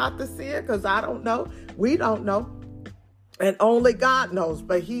for us not to sin, because I don't know. We don't know. And only God knows.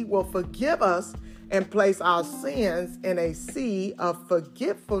 But he will forgive us and place our sins in a sea of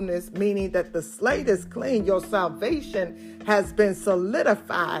forgetfulness, meaning that the slate is clean. Your salvation has been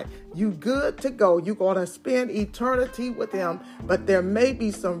solidified. You good to go. You're going to spend eternity with him, but there may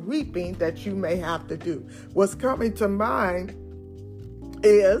be some reaping that you may have to do. What's coming to mind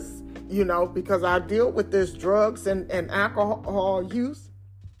is, because I deal with this drugs and alcohol use,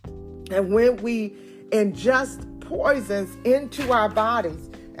 and when we ingest poisons into our bodies,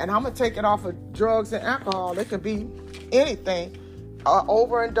 and I'm going to take it off of drugs and alcohol. It could be anything,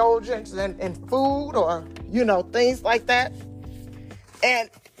 overindulgence in food or, things like that. And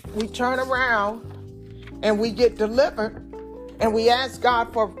we turn around and we get delivered and we ask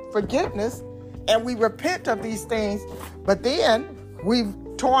God for forgiveness and we repent of these things. But then we've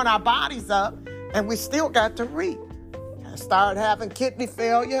torn our bodies up and we still got to reap. I started having kidney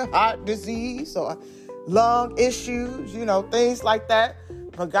failure, heart disease, or lung issues, things like that.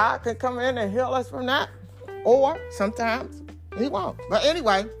 But God can come in and heal us from that. Or sometimes he won't. But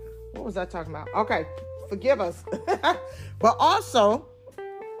anyway, what was I talking about? Okay, forgive us. But also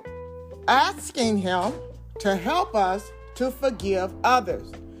asking him to help us to forgive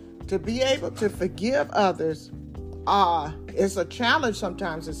others. To be able to forgive others is a challenge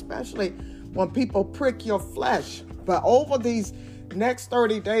sometimes, especially when people prick your flesh. But over these next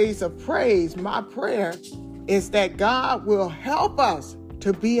 30 days of praise, my prayer is that God will help us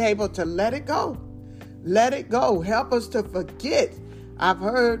to be able to let it go. Let it go. Help us to forget. I've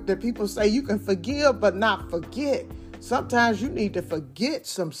heard that people say you can forgive but not forget. Sometimes you need to forget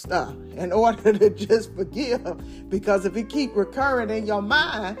some stuff in order to just forgive. Because if it keep recurring in your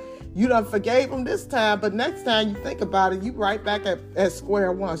mind, you done forgave them this time, but next time you think about it, you right back at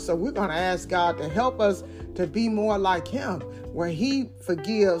square one. So we're going to ask God to help us to be more like him, where he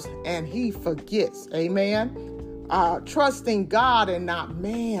forgives and he forgets. Amen. Trusting God and not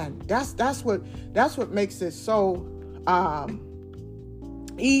man. That's what makes it so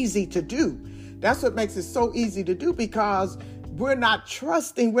easy to do. That's what makes it so easy to do, because we're not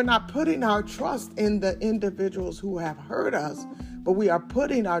trusting, we're not putting our trust in the individuals who have hurt us, but we are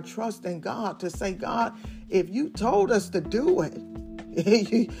putting our trust in God to say, God, if you told us to do it,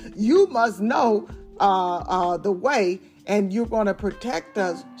 you must know the way, and you're going to protect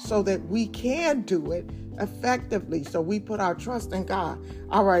us so that we can do it effectively. So we put our trust in God.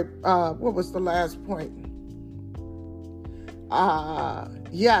 All right. What was the last point?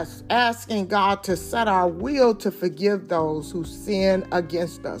 Yes, asking God to set our will to forgive those who sin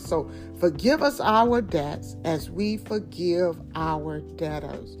against us. So forgive us our debts as we forgive our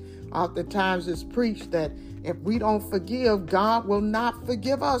debtors. Oftentimes it's preached that if we don't forgive, God will not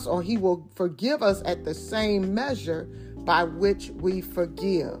forgive us, or he will forgive us at the same measure by which we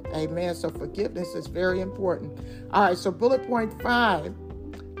forgive. Amen. So forgiveness is very important. All right. So bullet point 5,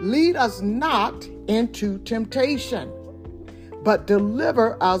 lead us not into temptation, but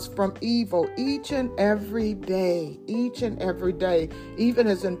deliver us from evil each and every day. Each and every day. Even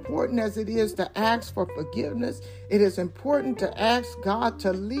as important as it is to ask for forgiveness, it is important to ask God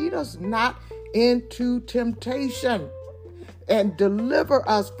to lead us not into temptation and deliver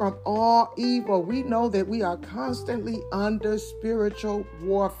us from all evil. We know that we are constantly under spiritual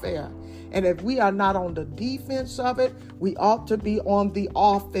warfare. And if we are not on the defense of it, we ought to be on the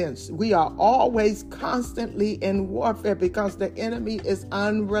offense. We are always constantly in warfare because the enemy is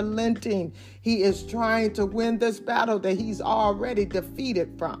unrelenting. He is trying to win this battle that he's already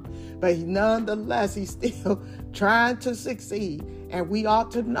defeated from. But nonetheless, he's still trying to succeed. And we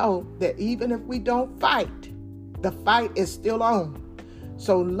ought to know that even if we don't fight, the fight is still on.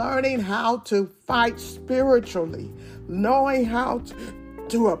 So learning how to fight spiritually, knowing how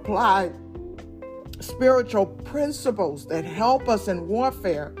to apply spiritual principles that help us in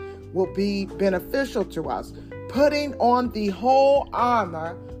warfare will be beneficial to us. Putting on the whole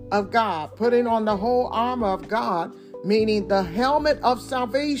armor of God, putting on the whole armor of God, meaning the helmet of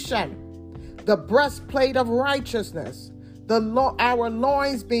salvation, the breastplate of righteousness, our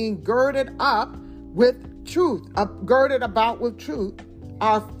loins being girded up with truth, girded about with truth,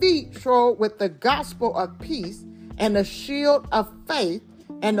 our feet shod with the gospel of peace, and the shield of faith,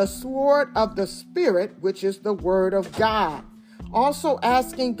 and the sword of the Spirit, which is the word of God. Also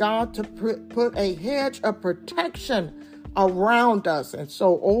asking God to put a hedge of protection around us. And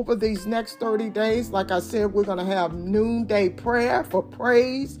so over these next 30 days, like I said, we're going to have noonday prayer for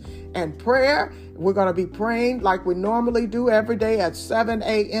praise and prayer. We're going to be praying like we normally do every day at 7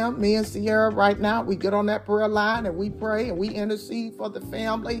 a.m. Me and Sierra right now, we get on that prayer line and we pray and we intercede for the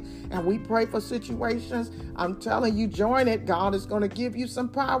family and we pray for situations. I'm telling you, join it. God is going to give you some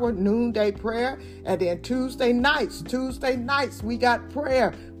power. Noonday prayer. And then Tuesday nights, we got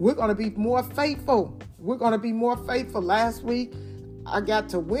prayer. We're going to be more faithful. We're going to be more faithful. Last week, I got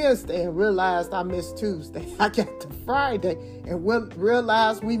to Wednesday and realized I missed Tuesday. I got to Friday and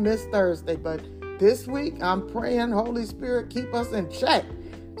realized we missed Thursday. But this week, I'm praying, Holy Spirit, keep us in check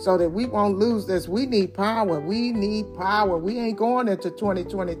so that we won't lose this. We need power. We need power. We ain't going into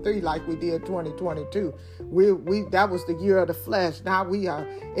 2023 like we did 2022. That was the year of the flesh. Now we are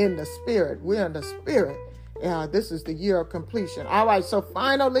in the spirit. We're in the spirit. This is the year of completion. All right, so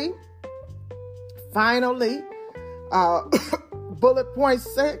finally, bullet point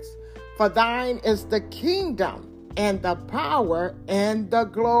 6, for thine is the kingdom and the power and the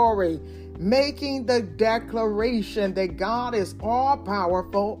glory, making the declaration that God is all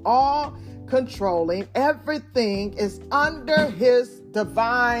powerful, all controlling, everything is under his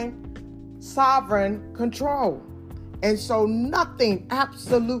divine sovereign control. And so nothing,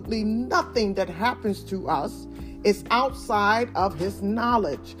 absolutely nothing that happens to us is outside of his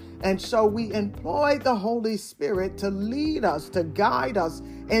knowledge. And so we employ the Holy Spirit to lead us, to guide us,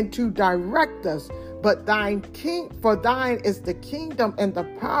 and to direct us. But for thine is the kingdom and the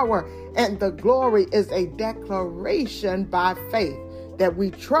power and the glory is a declaration by faith that we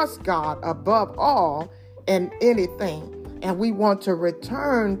trust God above all and anything. And we want to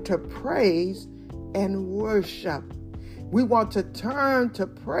return to praise and worship. We want to turn to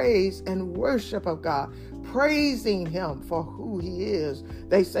praise and worship of God, praising him for who he is.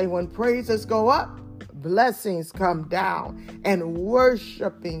 They say when praises go up, blessings come down, and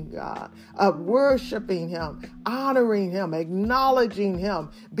worshiping God, worshiping him, honoring him, acknowledging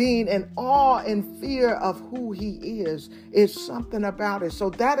him, being in awe and fear of who he is something about it. So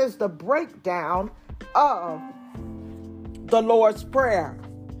that is the breakdown of the Lord's Prayer.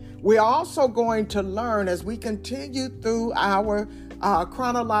 We're also going to learn as we continue through our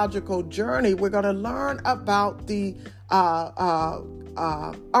chronological journey, we're going to learn about the Ark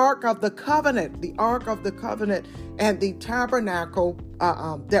of the Covenant, and the tabernacle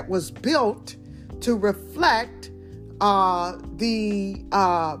that was built to reflect the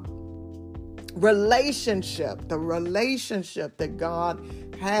relationship that God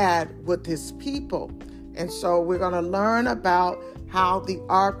had with his people. And so we're going to learn about how the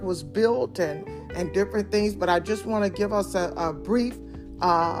ark was built and different things. But I just want to give us a brief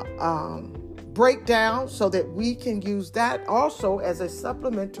breakdown so that we can use that also as a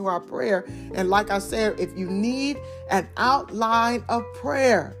supplement to our prayer. And like I said, if you need an outline of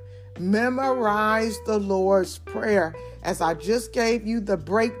prayer, memorize the Lord's Prayer. As I just gave you the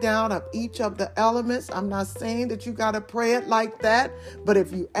breakdown of each of the elements, I'm not saying that you got to pray it like that, but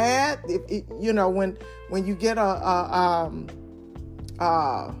if you add, when you get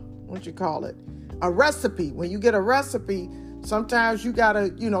a recipe. When you get a recipe, sometimes you got to,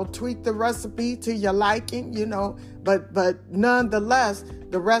 tweak the recipe to your liking, but nonetheless,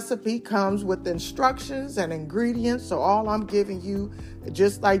 the recipe comes with instructions and ingredients. So all I'm giving you,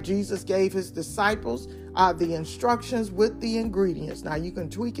 just like Jesus gave his disciples, are the instructions with the ingredients. Now you can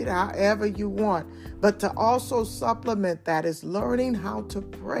tweak it however you want, but to also supplement that is learning how to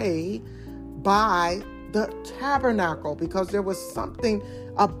pray by the tabernacle, because there was something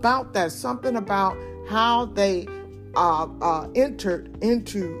about that, something about how they entered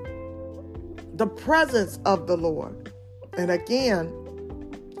into the presence of the Lord. And again,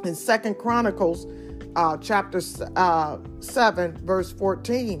 in 2 Chronicles chapter 7, verse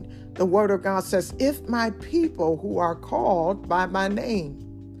 14, the word of God says, if my people who are called by my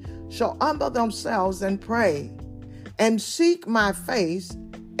name shall humble themselves and pray and seek my face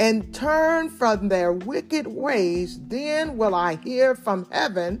and turn from their wicked ways, then will I hear from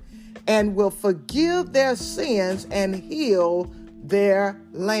heaven and will forgive their sins and heal their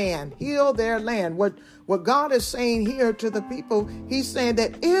land. Heal their land. What God is saying here to the people, he's saying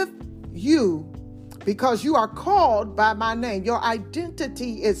that if you, because you are called by my name, your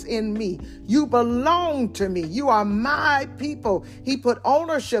identity is in me. You belong to me. You are my people. He put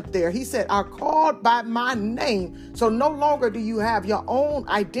ownership there. He said, are called by my name. So no longer do you have your own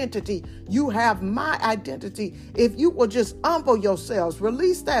identity. You have my identity. If you will just humble yourselves,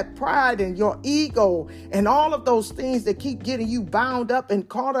 release that pride and your ego and all of those things that keep getting you bound up and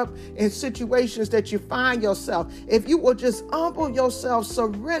caught up in situations that you find yourself. If you will just humble yourself,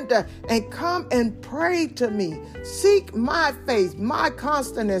 surrender, and come and pray to me. Seek my face, my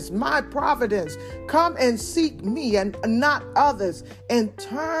constantness, my providence. Come and seek me and not others, and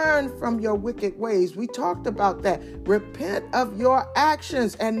turn from your wicked ways. We talked about that. Repent of your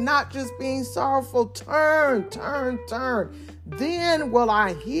actions and not just being sorrowful. Turn. Then will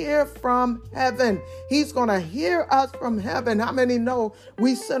I hear from heaven. He's going to hear us from heaven. How many know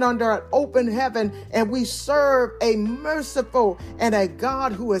we sit under an open heaven and we serve a merciful and a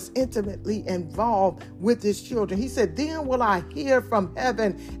God who is intimately involved with his children? He said, then will I hear from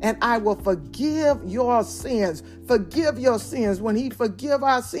heaven and I will forgive your sins. Forgive your sins. When he forgive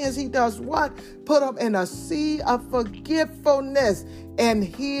our sins, he does what? Put them in a sea of forgetfulness and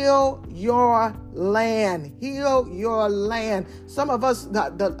heal your land. Heal your land. Some of us,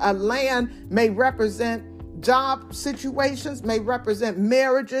 a land may represent job situations, may represent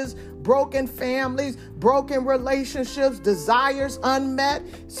marriages, broken families, broken relationships, desires unmet.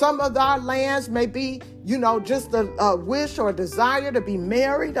 Some of our lands may be, just a wish or desire to be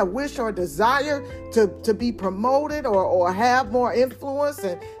married, a wish or desire to be promoted or have more influence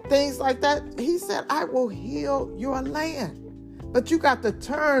and things like that. He said, I will heal your land. But you got to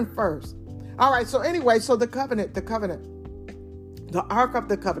turn first. All right. So anyway, so the covenant, the Ark of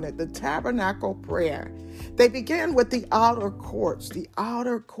the Covenant, the tabernacle prayer, they began with the outer courts,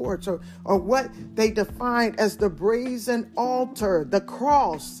 or what they defined as the brazen altar, the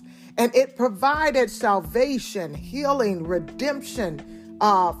cross. And it provided salvation, healing, redemption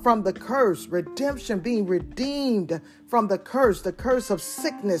from the curse, redemption, being redeemed from the curse of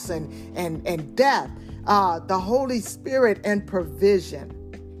sickness and death, the Holy Spirit and provision.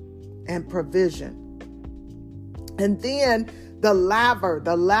 And then the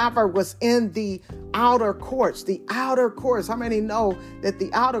laver was in the outer courts. The outer courts. How many know that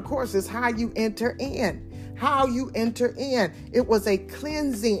the outer courts is how you enter in? How you enter in. It was a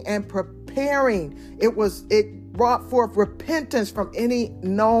cleansing and preparing. It brought forth repentance from any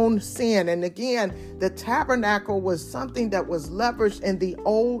known sin. And again, the tabernacle was something that was leveraged in the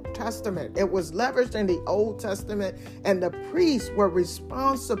Old Testament. It was leveraged in the Old Testament, and the priests were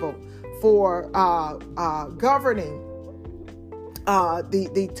responsible for governing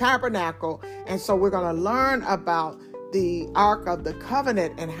the tabernacle. And so we're going to learn about the Ark of the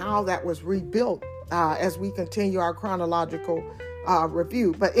Covenant and how that was rebuilt as we continue our chronological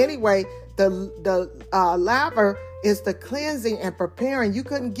review. But anyway, the laver is the cleansing and preparing. You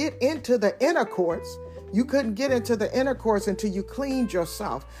couldn't get into the inner courts. You couldn't get into the inner courts until you cleaned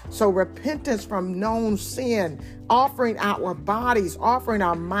yourself. So repentance from known sin, offering our bodies, offering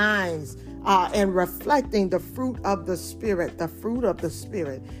our minds, and reflecting the fruit of the Spirit,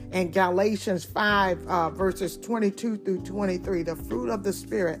 And Galatians 5, verses 22 through 23, the fruit of the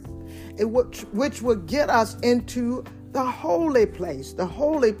Spirit, which would get us into the holy place,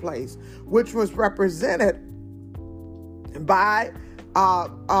 which was represented by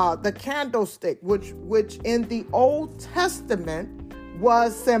the candlestick, which in the Old Testament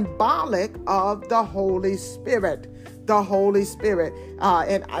was symbolic of the Holy Spirit.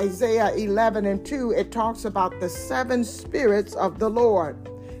 In Isaiah 11:2, it talks about the 7 spirits of the Lord.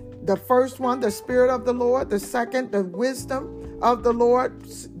 The first one, the Spirit of the Lord. The second, the wisdom of the Lord.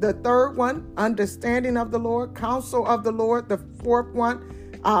 The third one, understanding of the Lord, counsel of the Lord. The fourth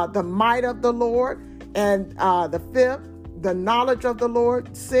one, the might of the Lord. And the fifth, the knowledge of the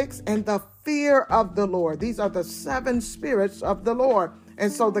Lord. Sixth, and the fear of the Lord. These are the 7 spirits of the Lord.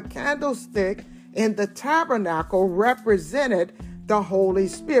 And so the candlestick in the tabernacle represented the Holy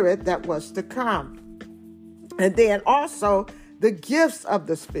Spirit that was to come. And then also the gifts of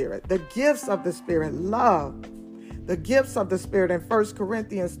the Spirit, love, the gifts of the Spirit in 1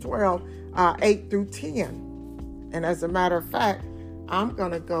 Corinthians 12, 8 through 10. And as a matter of fact, I'm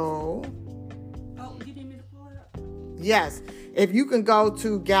going to go. Oh, you need me to pull it up? Yes. If you can go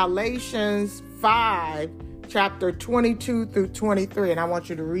to Galatians 5, chapter 22 through 23, and I want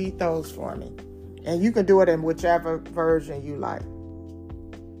you to read those for me. And you can do it in whichever version you like.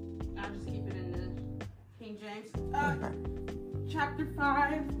 I'll just keep it in the King James. Okay. Chapter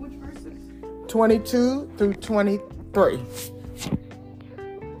 5, which verses? 22 through 23.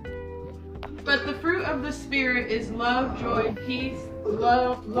 But the fruit of the Spirit is love, joy, peace,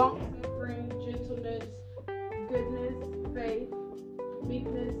 love, long-suffering, gentleness, goodness, faith,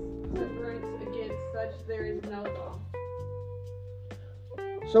 meekness, temperance. Against such there is no law.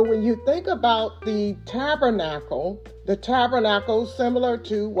 So when you think about the tabernacle similar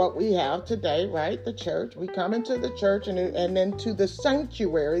to what we have today, right? The church. We come into the church and then to the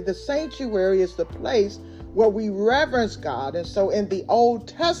sanctuary. The sanctuary is the place where we reverence God. And so in the Old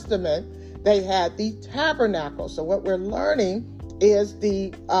Testament, they had the tabernacle. So what we're learning is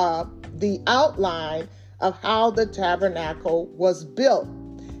the outline of how the tabernacle was built.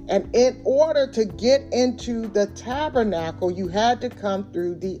 And in order to get into the tabernacle, you had to come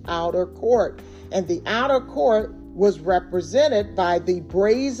through the outer court. And the outer court was represented by the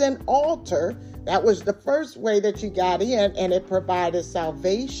brazen altar. That was the first way that you got in, and it provided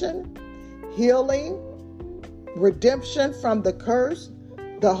salvation, healing, redemption from the curse,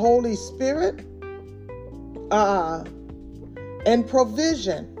 the Holy Spirit, and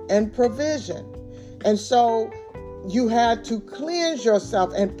provision. And so you had to cleanse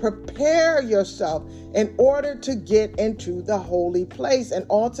yourself and prepare yourself in order to get into the holy place and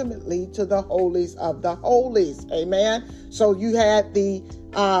ultimately to the holies of the holies. Amen. So you had the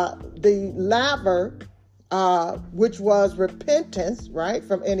laver, which was repentance, right,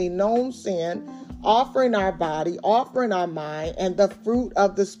 from any known sin, offering our body, offering our mind, and the fruit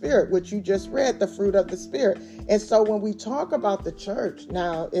of the Spirit, which you just read, the fruit of the Spirit. And so when we talk about the church,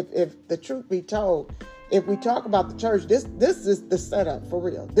 now, if the truth be told, if we talk about the church, this is the setup for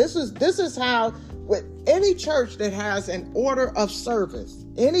real. This is how, with any church that has an order of service,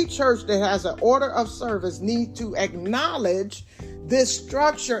 needs to acknowledge this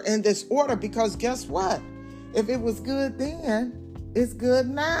structure and this order, because guess what? If it was good then, it's good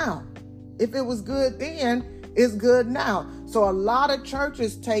now. If it was good then, it's good now. So a lot of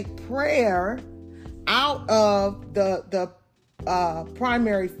churches take prayer out of the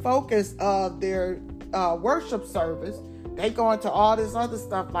primary focus of their worship service. They go into all this other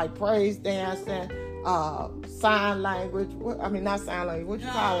stuff like praise dancing, sign language. Not sign language. What you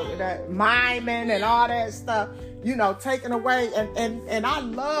call it? That miming and all that stuff. Taken away. And I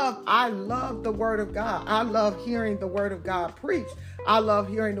love the Word of God. I love hearing the Word of God preached. I love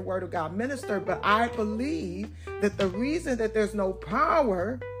hearing the Word of God ministered. But I believe that the reason that there's no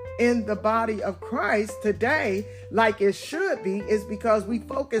power in the body of Christ today, like it should be, is because we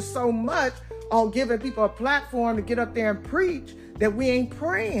focus so much on giving people a platform to get up there and preach that we ain't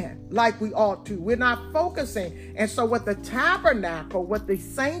praying like we ought to. We're not focusing. And so what the tabernacle, what the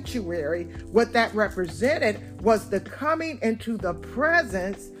sanctuary, what that represented was the coming into the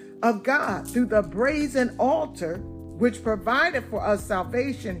presence of God through the brazen altar, which provided for us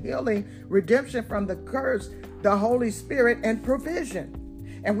salvation, healing, redemption from the curse, the Holy Spirit, and provision.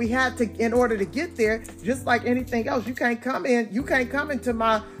 And we had to, in order to get there, just like anything else, you can't come into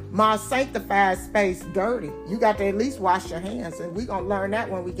my sanctified space dirty. You got to at least wash your hands. And we're going to learn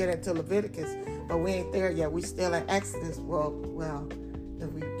that when we get into Leviticus. But we ain't there yet. We still in Exodus. Well, if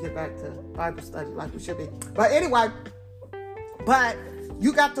we get back to Bible study like we should be. But anyway,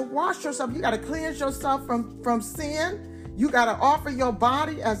 you got to wash yourself. You got to cleanse yourself from sin. You got to offer your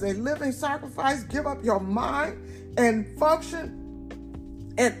body as a living sacrifice. Give up your mind and function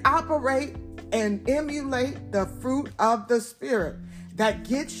and operate and emulate the fruit of the Spirit that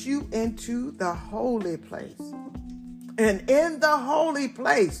gets you into the holy place. And in the holy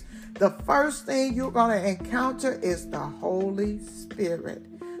place, the first thing you're going to encounter is the Holy Spirit.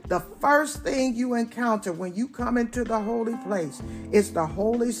 The first thing you encounter when you come into the holy place is the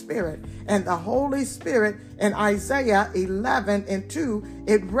Holy Spirit. And the Holy Spirit in Isaiah 11:2,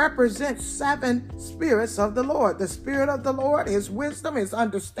 it represents 7 spirits of the Lord. The Spirit of the Lord, his wisdom, his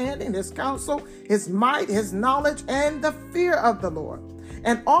understanding, his counsel, his might, his knowledge, and the fear of the Lord.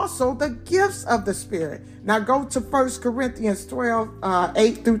 And also the gifts of the Spirit. Now go to 1 Corinthians 12,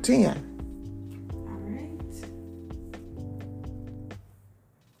 8 through 10.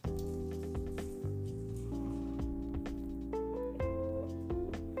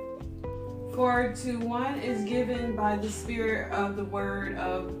 For to one is given by the Spirit of the word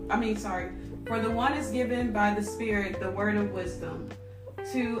of, for the one is given by the Spirit the word of wisdom,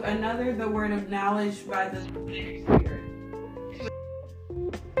 to another the word of knowledge by the Spirit.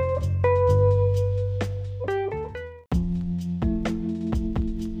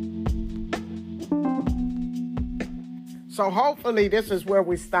 So hopefully this is where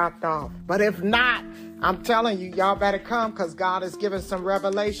we stopped off. But if not, I'm telling you, y'all better come because God is giving some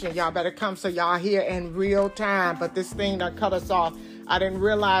revelation. Y'all better come so y'all hear in real time. But this thing that cut us off, I didn't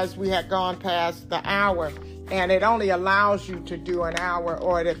realize we had gone past the hour. And it only allows you to do an hour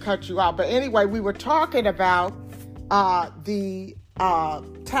or to cut you out. But anyway, we were talking about the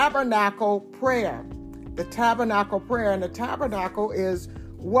tabernacle prayer. The tabernacle prayer. And the tabernacle is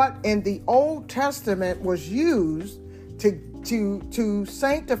what in the Old Testament was used to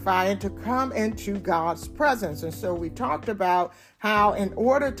sanctify and to come into God's presence. And so we talked about how in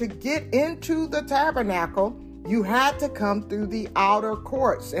order to get into the tabernacle, you had to come through the outer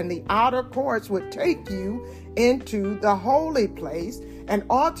courts, and the outer courts would take you into the holy place. And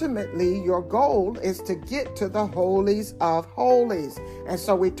ultimately, your goal is to get to the holies of holies. And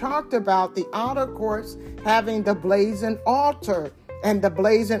so we talked about the outer courts having the blazing altar, and the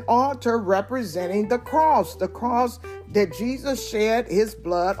blazing altar representing the cross that Jesus shed his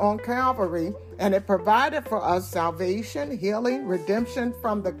blood on Calvary, and it provided for us salvation, healing, redemption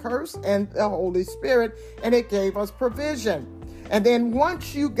from the curse, and the Holy Spirit, and it gave us provision. And then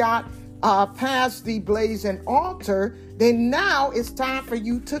once you got past the blazing altar, then now it's time for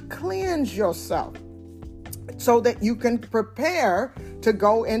you to cleanse yourself so that you can prepare to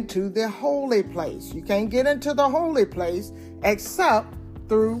go into the holy place. You can't get into the holy place except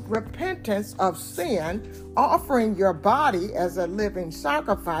through repentance of sin, offering your body as a living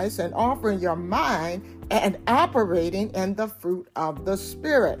sacrifice, and offering your mind and operating in the fruit of the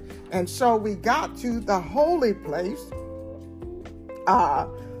Spirit. And so we got to the holy place,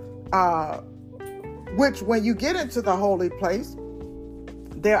 which when you get into the holy place,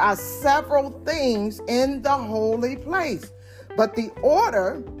 there are several things in the holy place. But the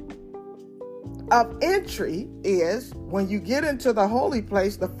order of entry is when you get into the holy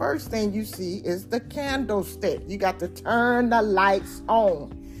place, the first thing you see is the candlestick. You got to turn the lights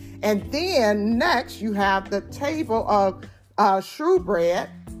on. And then next you have the table of shewbread.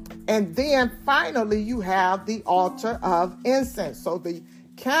 And then finally you have the altar of incense. So the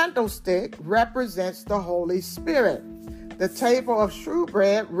candlestick represents the Holy Spirit. The table of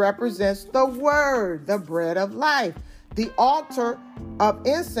shewbread represents the word, the bread of life. The altar of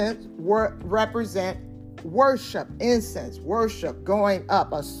incense represent worship, incense, worship going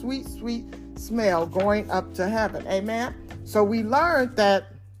up, a sweet, sweet smell going up to heaven. Amen. So we learned that,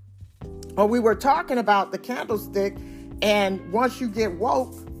 or we were talking about the candlestick, and once you get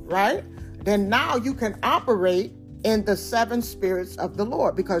woke, right, then now you can operate in the 7 spirits of the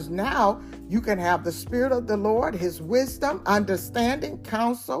Lord, because now you can have the Spirit of the Lord, his wisdom, understanding,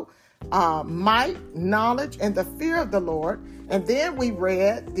 counsel, might, knowledge, and the fear of the Lord. And then we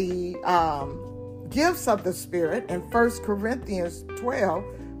read the gifts of the Spirit in 1 Corinthians 12,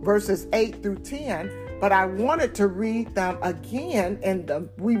 verses 8 through 10. But I wanted to read them again, and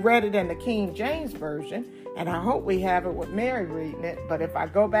we read it in the King James Version, and I hope we have it with Mary reading it. But if I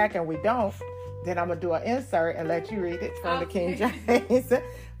go back and we don't, then I'm going to do an insert and let you read it from the King James.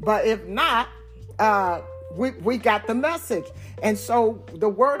 But if not, we got the message. And so the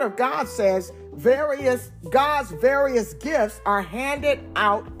word of God says God's various gifts are handed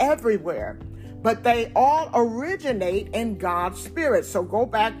out everywhere, but they all originate in God's Spirit. So go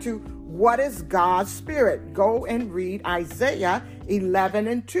back to what is God's Spirit. Go and read Isaiah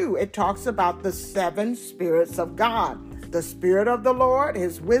 11:2. It talks about the 7 spirits of God. The Spirit of the Lord,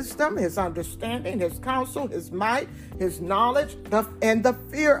 his wisdom, his understanding, his counsel, his might, his knowledge, and the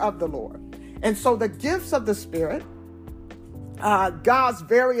fear of the Lord. And so the gifts of the Spirit, God's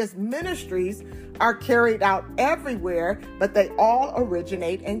various ministries, are carried out everywhere, but they all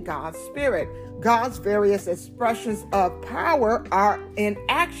originate in God's Spirit. God's various expressions of power are in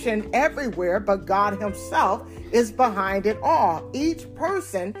action everywhere, but God himself is behind it all. Each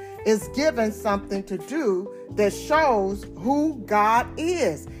person is given something to do that shows who God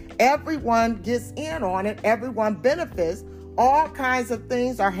is. Everyone gets in on it. Everyone benefits. All kinds of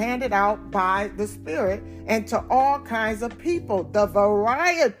things are handed out by the Spirit and to all kinds of people. The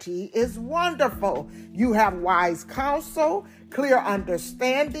variety is wonderful. You have wise counsel, clear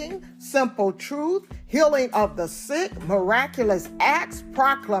understanding, simple truth, healing of the sick, miraculous acts,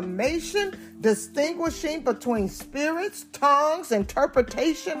 proclamation, distinguishing between spirits, tongues,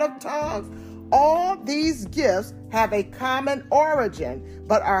 interpretation of tongues. All these gifts have a common origin,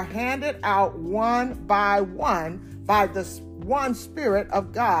 but are handed out one by the one Spirit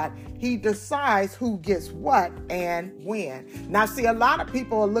of God. He decides who gets what and when. Now, see, a lot of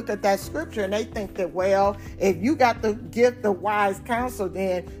people will look at that scripture and they think that, well, if you got the gift of wise counsel,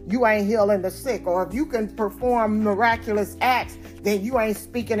 then you ain't healing the sick. Or if you can perform miraculous acts, then you ain't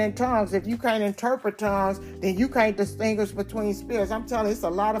speaking in tongues. If you can't interpret tongues, then you can't distinguish between spirits. I'm telling you, it's a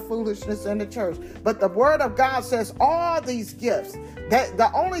lot of foolishness in the church. But the word of God says all these gifts, that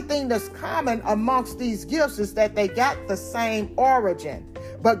the only thing that's common amongst these gifts is that they got the same origin.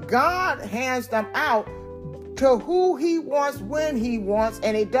 But God hands them out to who he wants, when he wants,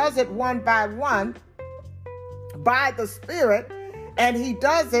 and he does it one by one by the Spirit, and he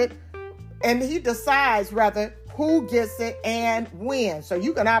does it, and he decides, rather, who gets it and when. So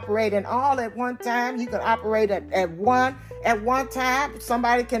you can operate in all at one time. You can operate at one time.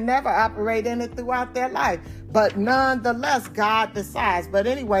 Somebody can never operate in it throughout their life. But nonetheless, God decides. But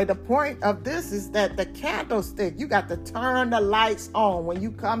anyway, the point of this is that the candlestick, you got to turn the lights on when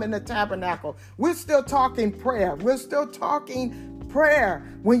you come in the tabernacle. We're still talking prayer. We're still talking prayer.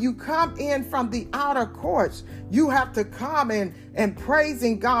 When you come in from the outer courts, you have to come in and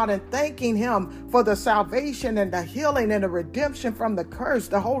praising God and thanking him for the salvation and the healing and the redemption from the curse,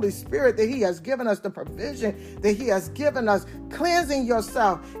 the Holy Spirit that he has given us, the provision that he has given us, cleansing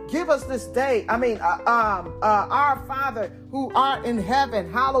yourself. Give us this day, our Father who art in heaven,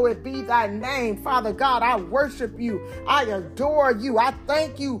 hallowed be thy name. Father God, I worship you. I adore you. I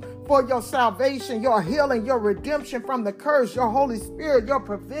thank you for your salvation, your healing, your redemption from the curse, your Holy Spirit, your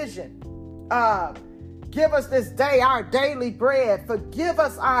provision. Give us this day our daily bread. Forgive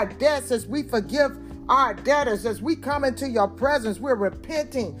us our debts as we forgive our debtors. As we come into your presence, we're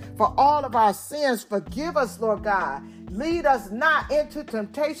repenting for all of our sins. Forgive us, Lord God. Lead us not into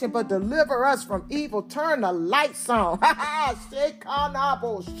temptation, but deliver us from evil. Turn the lights on.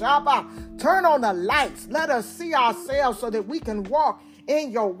 Turn on the lights. Let us see ourselves so that we can walk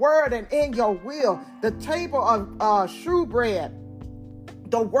in your word and in your will. The table of shewbread,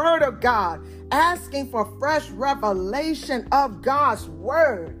 the word of God, asking for fresh revelation of God's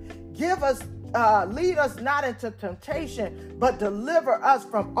word. Give us, lead us not into temptation, but deliver us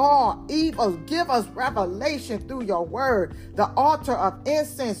from all evil. Give us revelation through your word. The altar of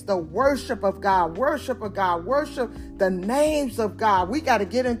incense, the worship of God, worship the names of God. We got to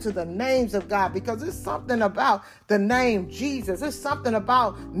get into the names of God because it's something about the name Jesus. It's something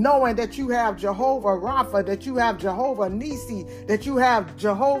about knowing that you have Jehovah Rapha, that you have Jehovah Nisi, that you have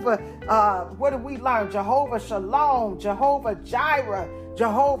Jehovah, what did we learn? Jehovah Shalom, Jehovah Jireh,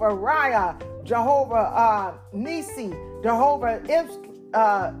 Jehovah Raya, Jehovah Nisi, Jehovah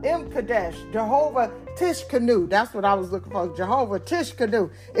Imkadesh, Jehovah Tishkanu. That's what I was looking for, Jehovah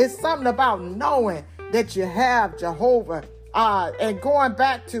Tishkanu. It's something about knowing that you have Jehovah. And going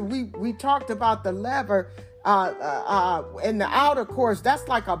back to, we talked about the lever in the outer courts. That's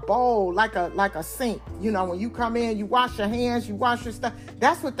like a bowl, like a sink. You know, when you come in, you wash your hands, you wash your stuff.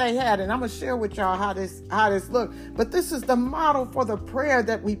 That's what they had, and I'm gonna share with y'all how this looked. But this is the model for the prayer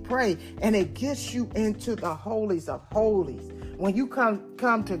that we pray, and it gets you into the holies of holies. When you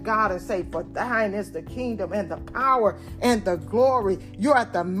come to God and say, for thine is the kingdom and the power and the glory, you're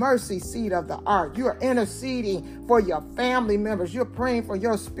at the mercy seat of the ark. You're interceding for your family members. You're praying for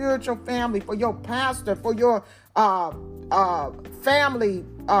your spiritual family, for your pastor, for your family,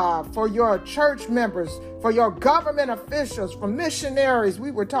 for your church members, for your government officials, for missionaries. We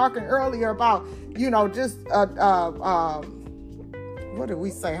were talking earlier about, just what did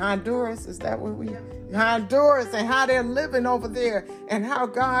we say? Honduras? Is that what we... Honduras, and how they're living over there, and how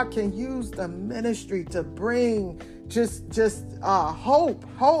God can use the ministry to bring just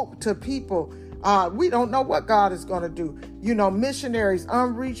hope to people. We don't know what God is going to do. Missionaries,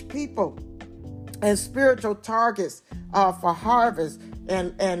 unreached people, and spiritual targets for harvest,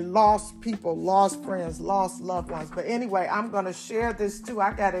 and lost people, lost friends, lost loved ones. But anyway, I'm going to share this too.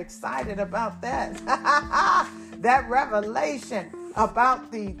 I got excited about that. That revelation.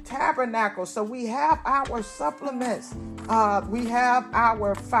 about the tabernacle. So we have our supplements. We have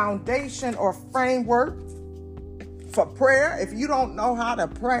our foundation or framework for prayer. If you don't know how to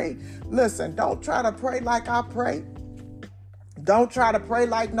pray, listen, don't try to pray like I pray. Don't try to pray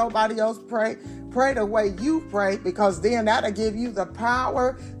like nobody else pray. Pray the way you pray, because then that'll give you the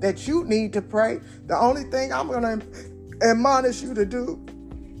power that you need to pray. The only thing I'm going to admonish you to do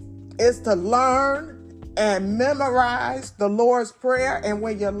is to learn and memorize the Lord's Prayer. And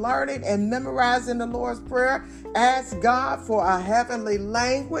when you're learning and memorizing the Lord's Prayer, ask God for a heavenly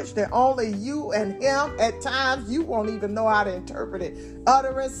language that only you and him, at times you won't even know how to interpret it,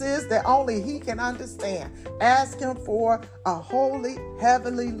 utterances that only he can understand. Ask him for a holy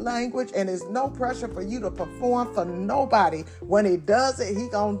heavenly language, and there's no pressure for you to perform for nobody. When he does it, he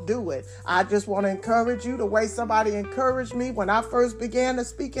gonna do it. I just want to encourage you the way somebody encouraged me when I first began to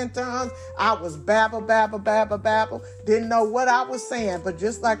speak in tongues. I was babble, didn't know what I was saying, but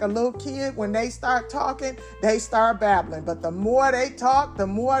just like a little kid, when they start talking, they start babbling. But the more they talk, the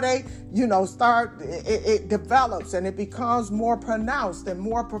more they, it develops, and it becomes more pronounced and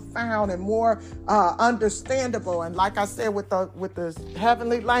more profound and more understandable. And like I said, with the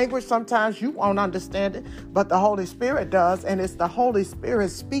heavenly language, sometimes you won't understand it, but the Holy Spirit does, and it's the Holy Spirit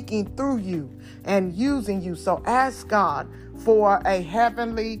speaking through you and using you. So ask God for a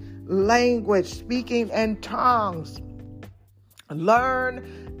heavenly language, speaking in tongues. Learn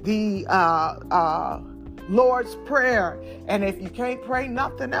the Lord's Prayer. And if you can't pray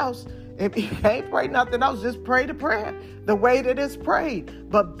nothing else, just pray the prayer the way that it's prayed.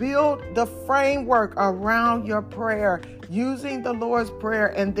 But build the framework around your prayer using the Lord's Prayer,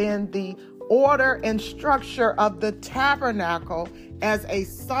 and then the order and structure of the tabernacle as a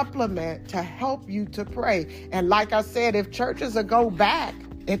supplement to help you to pray. And like I said, if churches will go back,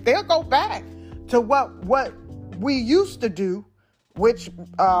 if they'll go back to what we used to do, which,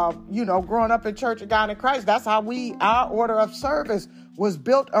 growing up in Church of God in Christ, that's how our order of service was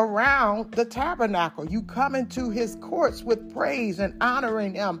built around the tabernacle. You come into his courts with praise and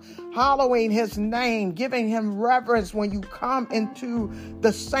honoring him, hallowing his name, giving him reverence when you come into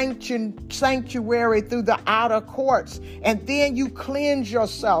the sanctuary through the outer courts. And then you cleanse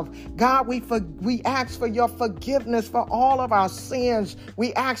yourself. God, we ask for your forgiveness for all of our sins.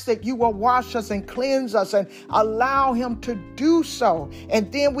 We ask that you will wash us and cleanse us and allow him to do so. And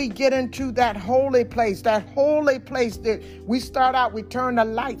then we get into that holy place that we start out, we turn the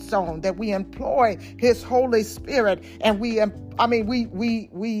lights on, that we employ his Holy Spirit, and we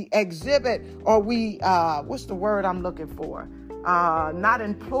exhibit, or what's the word I'm looking for? Not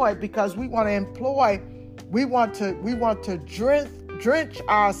employ, because we want to employ, we want to drench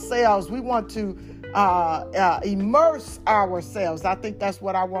ourselves. We want to immerse ourselves. I think that's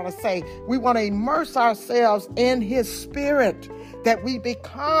what I want to say. We want to immerse ourselves in his Spirit, that we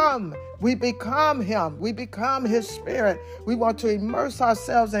become him. We become his Spirit. We want to immerse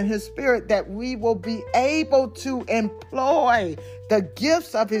ourselves in his Spirit, that we will be able to employ the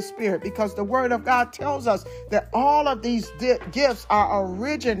gifts of his Spirit, because the word of God tells us that all of these gifts are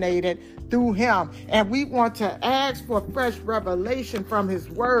originated through him. And we want to ask for fresh revelation from his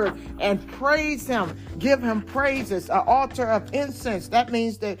word and praise him, give him praises. An altar of incense, that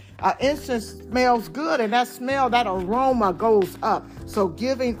means that incense smells good, and that aroma goes up. So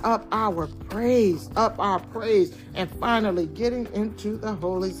giving up our praise, and finally getting into the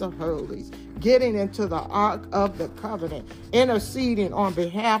holies of holies, getting into the Ark of the Covenant, interceding on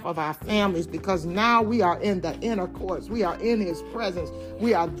behalf of our families, because now we are in the inner courts. We are in his presence.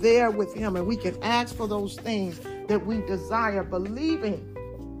 We are there with him, and we can ask for those things that we desire, believing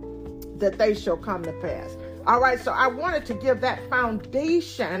that they shall come to pass. All right, so I wanted to give that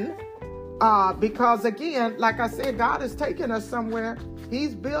foundation because, again, like I said, God is taking us somewhere.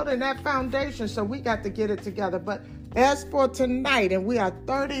 He's building that foundation, so we got to get it together. But as for tonight, and we are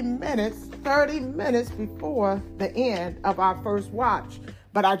 30 minutes before the end of our first watch.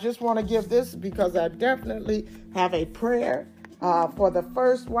 But I just want to give this because I definitely have a prayer for the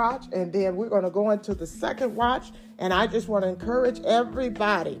first watch, and then we're going to go into the second watch. And I just want to encourage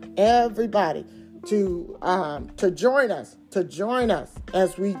everybody to join us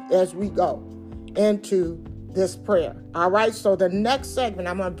as we go into this prayer. All right. So the next segment,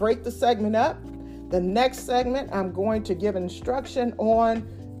 I'm going to break the segment up. The next segment, I'm going to give instruction on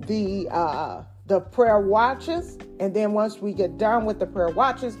the prayer watches. And then once we get done with the prayer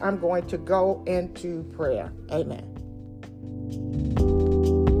watches, I'm going to go into prayer. Amen.